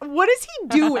 What is he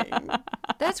doing?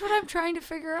 That's what I'm trying to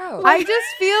figure out. I just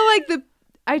feel like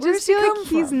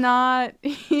he's from?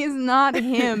 not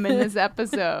him in this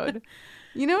episode.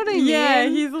 You know what I mean? Yeah,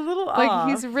 he's a little like off.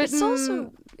 he's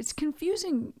written. It's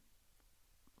confusing,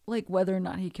 like whether or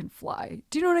not he can fly.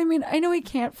 Do you know what I mean? I know he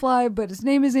can't fly, but his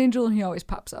name is Angel and he always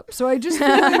pops up. So I just feel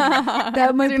like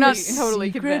that might be not a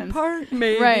totally secret convinced. part.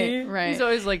 Maybe. Right. He's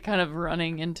always like kind of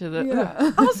running into the.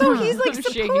 Yeah. Also, he's like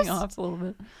shaking off a little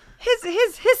bit.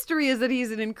 His history is that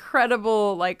he's an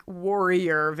incredible like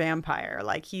warrior vampire.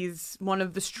 Like he's one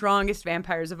of the strongest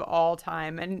vampires of all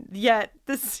time. And yet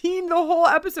the whole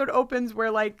episode opens where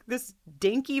like this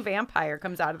dinky vampire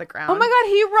comes out of the ground. Oh my god,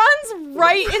 he runs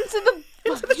right into the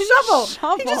shovel.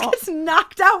 He just gets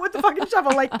knocked out with the fucking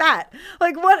shovel like that.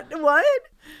 Like what?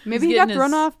 Maybe he got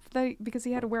thrown off because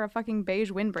he had to wear a fucking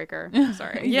beige windbreaker.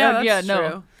 Sorry. Yeah, that's no.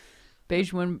 true.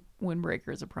 Beige windbreaker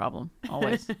is a problem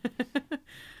always.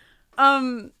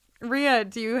 Rhea,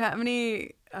 do you have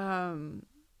anything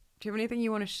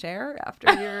you want to share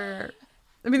after your?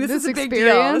 I mean, this is a big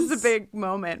deal. This is a big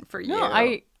moment for you. No,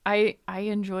 I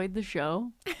enjoyed the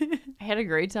show. I had a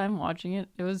great time watching it.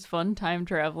 It was fun time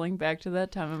traveling back to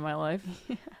that time in my life.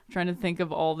 Yeah. Trying to think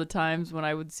of all the times when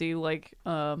I would see like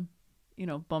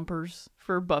bumpers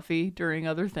for Buffy during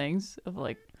other things of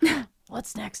like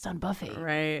what's next on Buffy.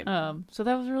 Right. So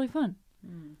that was really fun.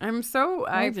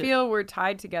 I feel we're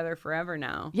tied together forever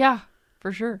now. Yeah,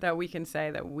 for sure. That we can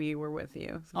say that we were with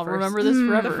you. I'll remember this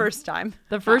forever. The first time.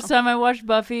 The first time I watched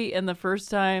Buffy and the first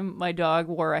time my dog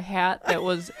wore a hat that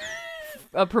was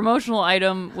a promotional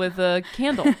item with a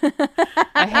candle.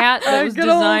 A hat that was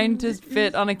designed to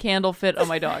fit on a candle fit on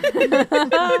my dog.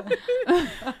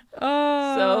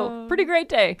 So, pretty great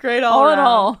day. Great all in around.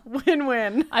 all.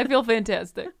 Win-win. I feel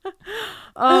fantastic.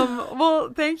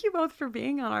 Well, thank you both for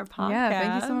being on our podcast. Yeah,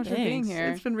 thank you so much for being here.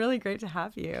 It's been really great to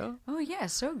have you. Oh, yeah,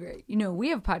 so great. You know, we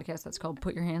have a podcast that's called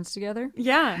Put Your Hands Together.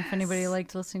 Yeah. If anybody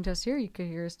liked listening to us here, you could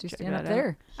hear us do stand up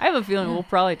there. I have a feeling we'll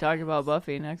probably talk about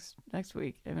Buffy next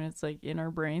week. I mean, it's like in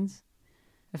our brains.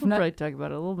 If We'll not, probably talk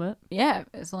about it a little bit. yeah,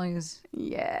 as long as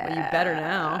Yeah. Well, you better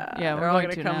now. Yeah, They're we're all going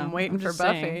gonna to come now. waiting I'm for just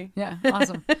Buffy. saying. yeah,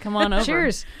 awesome. Come on over.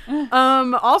 Cheers.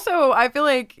 Also, I feel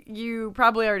like you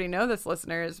probably already know this,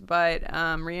 listeners, but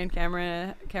Rhea and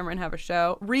Cameron have a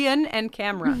show. Rhian and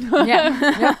Cameron.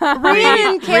 Yeah.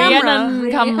 Rhian and Cameron.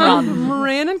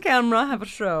 Rhian and Cameron have a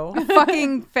show.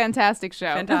 Fucking fantastic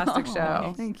show. Fantastic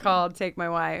show called Take My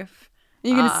Wife.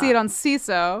 You're going to see it on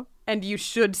CISO. And you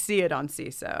should see it on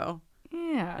CISO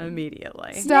Yeah.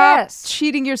 immediately. Stop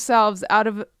cheating yourselves out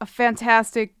of a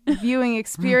fantastic viewing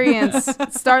experience.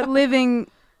 Start living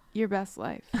your best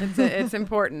life. It's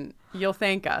important. You'll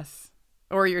thank us.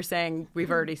 Or you're saying we've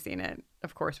already seen it.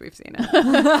 Of course we've seen it.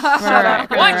 Shut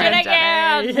up. Watch it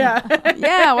again. Yeah.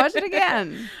 Yeah, watch it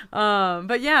again.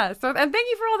 But yeah, so and thank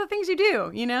you for all the things you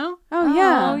do, you know? Oh,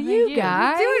 yeah. Oh, you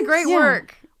guys. You're doing great Yeah.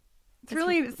 work.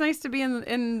 It's nice to be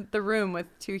in the room with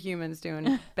two humans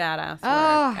doing badass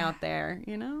work out there,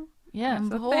 you know? Yeah. I'm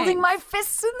So holding thanks. my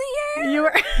fists in the air. You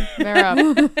were Bear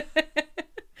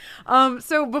up.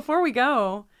 So before we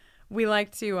go, we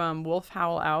like to wolf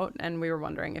howl out, and we were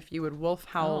wondering if you would wolf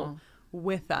howl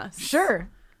with us. Sure.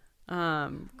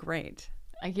 Great.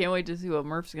 I can't wait to see what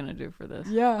Murph's going to do for this.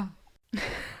 Yeah.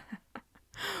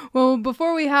 Well,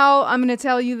 before we howl, I'm going to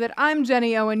tell you that I'm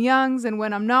Jenny Owen Youngs, and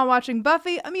when I'm not watching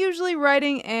Buffy, I'm usually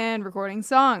writing and recording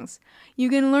songs. You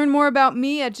can learn more about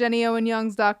me at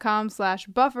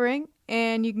jennyowenyoungs.com/buffering,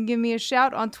 and you can give me a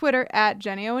shout on Twitter at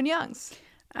Jenny Owen Youngs.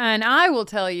 And I will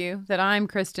tell you that I'm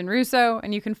Kristen Russo,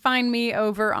 and you can find me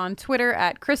over on Twitter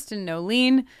at Kristen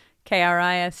Noeline,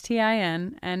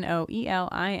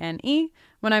 KristinnNoeline.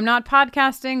 When I'm not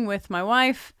podcasting with my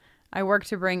wife, I work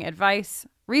to bring advice,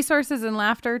 resources, and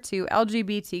laughter to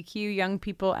LGBTQ young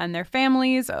people and their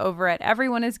families over at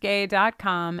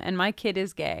everyoneisgay.com and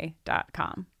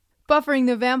mykidisgay.com. Buffering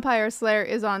the Vampire Slayer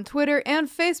is on Twitter and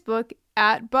Facebook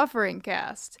at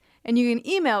BufferingCast. And you can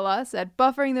email us at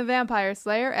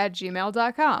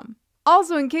bufferingthevampireslayer@gmail.com.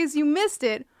 Also, in case you missed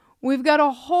it, we've got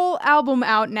a whole album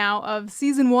out now of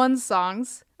Season 1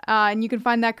 songs, and you can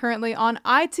find that currently on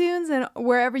iTunes and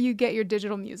wherever you get your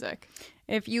digital music.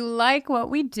 If you like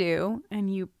what we do,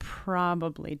 and you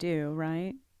probably do,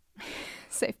 right?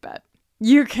 Safe bet.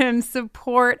 You can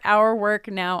support our work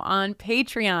now on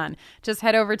Patreon. Just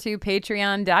head over to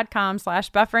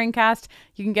patreon.com/bufferingcast.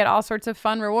 You can get all sorts of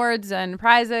fun rewards and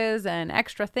prizes and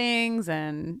extra things,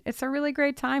 and it's a really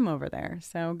great time over there.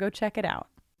 So go check it out.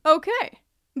 Okay.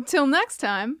 Until next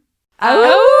time.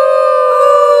 Oh!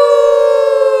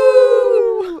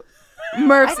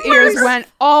 Murph's ears went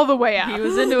all the way out. He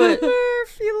was into it.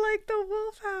 Murph, you like the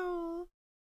wolf howl.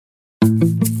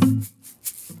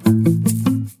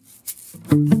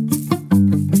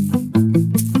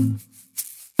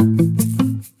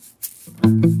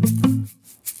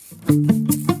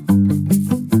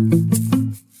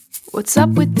 What's up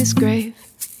with this grave?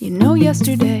 You know,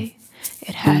 yesterday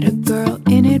it had a girl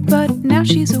in it, but now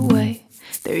she's away.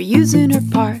 They're using her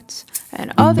parts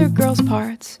and other girls'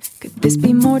 parts. Could this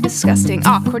be more disgusting?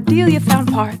 Cordelia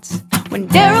found parts. When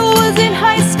Daryl was in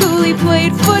high school, he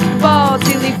played football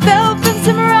till he fell from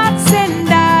some rocks and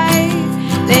died.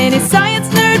 Then his science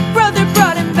nerd brother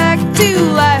brought him back to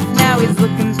life. Now he's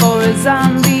looking for a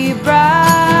zombie bride.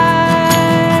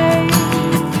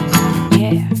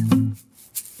 Yeah.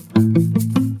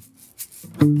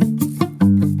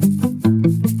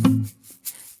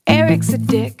 Eric's a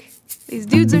dick. These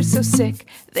dudes are so sick.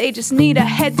 They just need a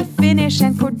head to finish,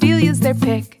 and Cordelia's their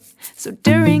pick. So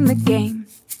during the game,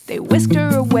 they whisked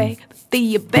her away. But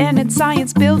the abandoned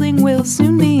science building will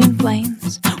soon be in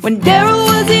flames. When Daryl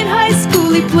was in high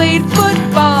school, he played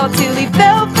football till he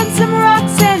fell from some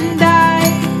rocks and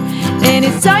died. And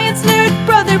his science nerd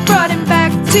brother brought him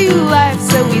back to life.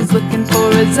 So he's looking for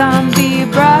a zombie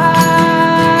bride.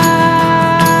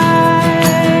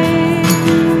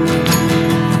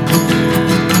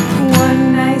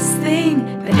 One nice thing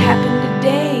that happened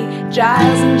today.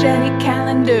 Giles and Jenny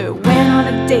Calendar went on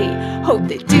a date. Hope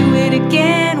they do it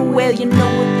again. Well, you know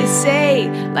what they say.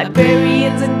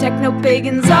 Librarians and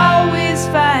techno-pagans always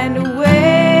find a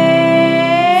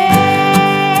way.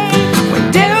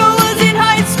 When Daryl was in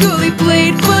high school, he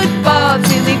played football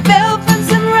till he fell from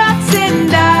some rocks and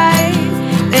died.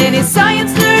 Then his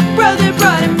science nerd brother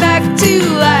brought him back to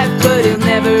life. But he'll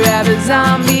never have a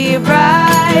zombie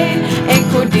bride. And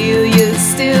Cordelia's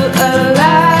still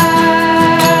alive.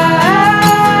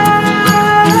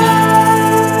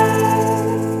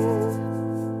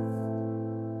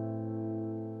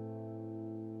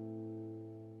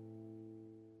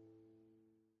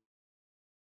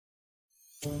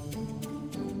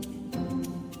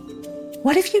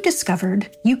 What if you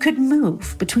discovered you could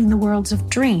move between the worlds of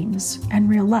dreams and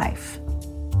real life?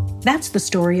 That's the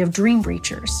story of Dream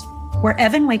Breachers, where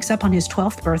Evan wakes up on his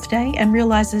 12th birthday and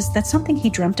realizes that something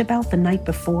he dreamt about the night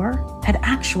before had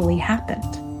actually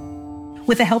happened.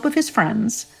 With the help of his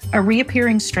friends, a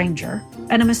reappearing stranger,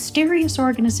 and a mysterious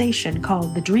organization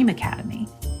called the Dream Academy,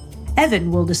 Evan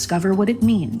will discover what it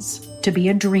means to be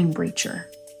a Dream Breacher.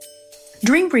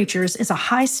 Dream Breachers is a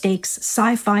high-stakes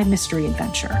sci-fi mystery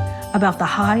adventure about the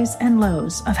highs and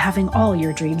lows of having all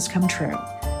your dreams come true,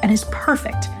 and is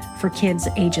perfect for kids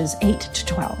ages 8 to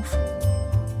 12.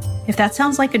 If that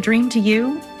sounds like a dream to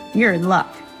you, you're in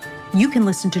luck. You can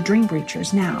listen to Dream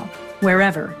Breachers now,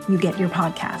 wherever you get your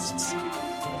podcasts.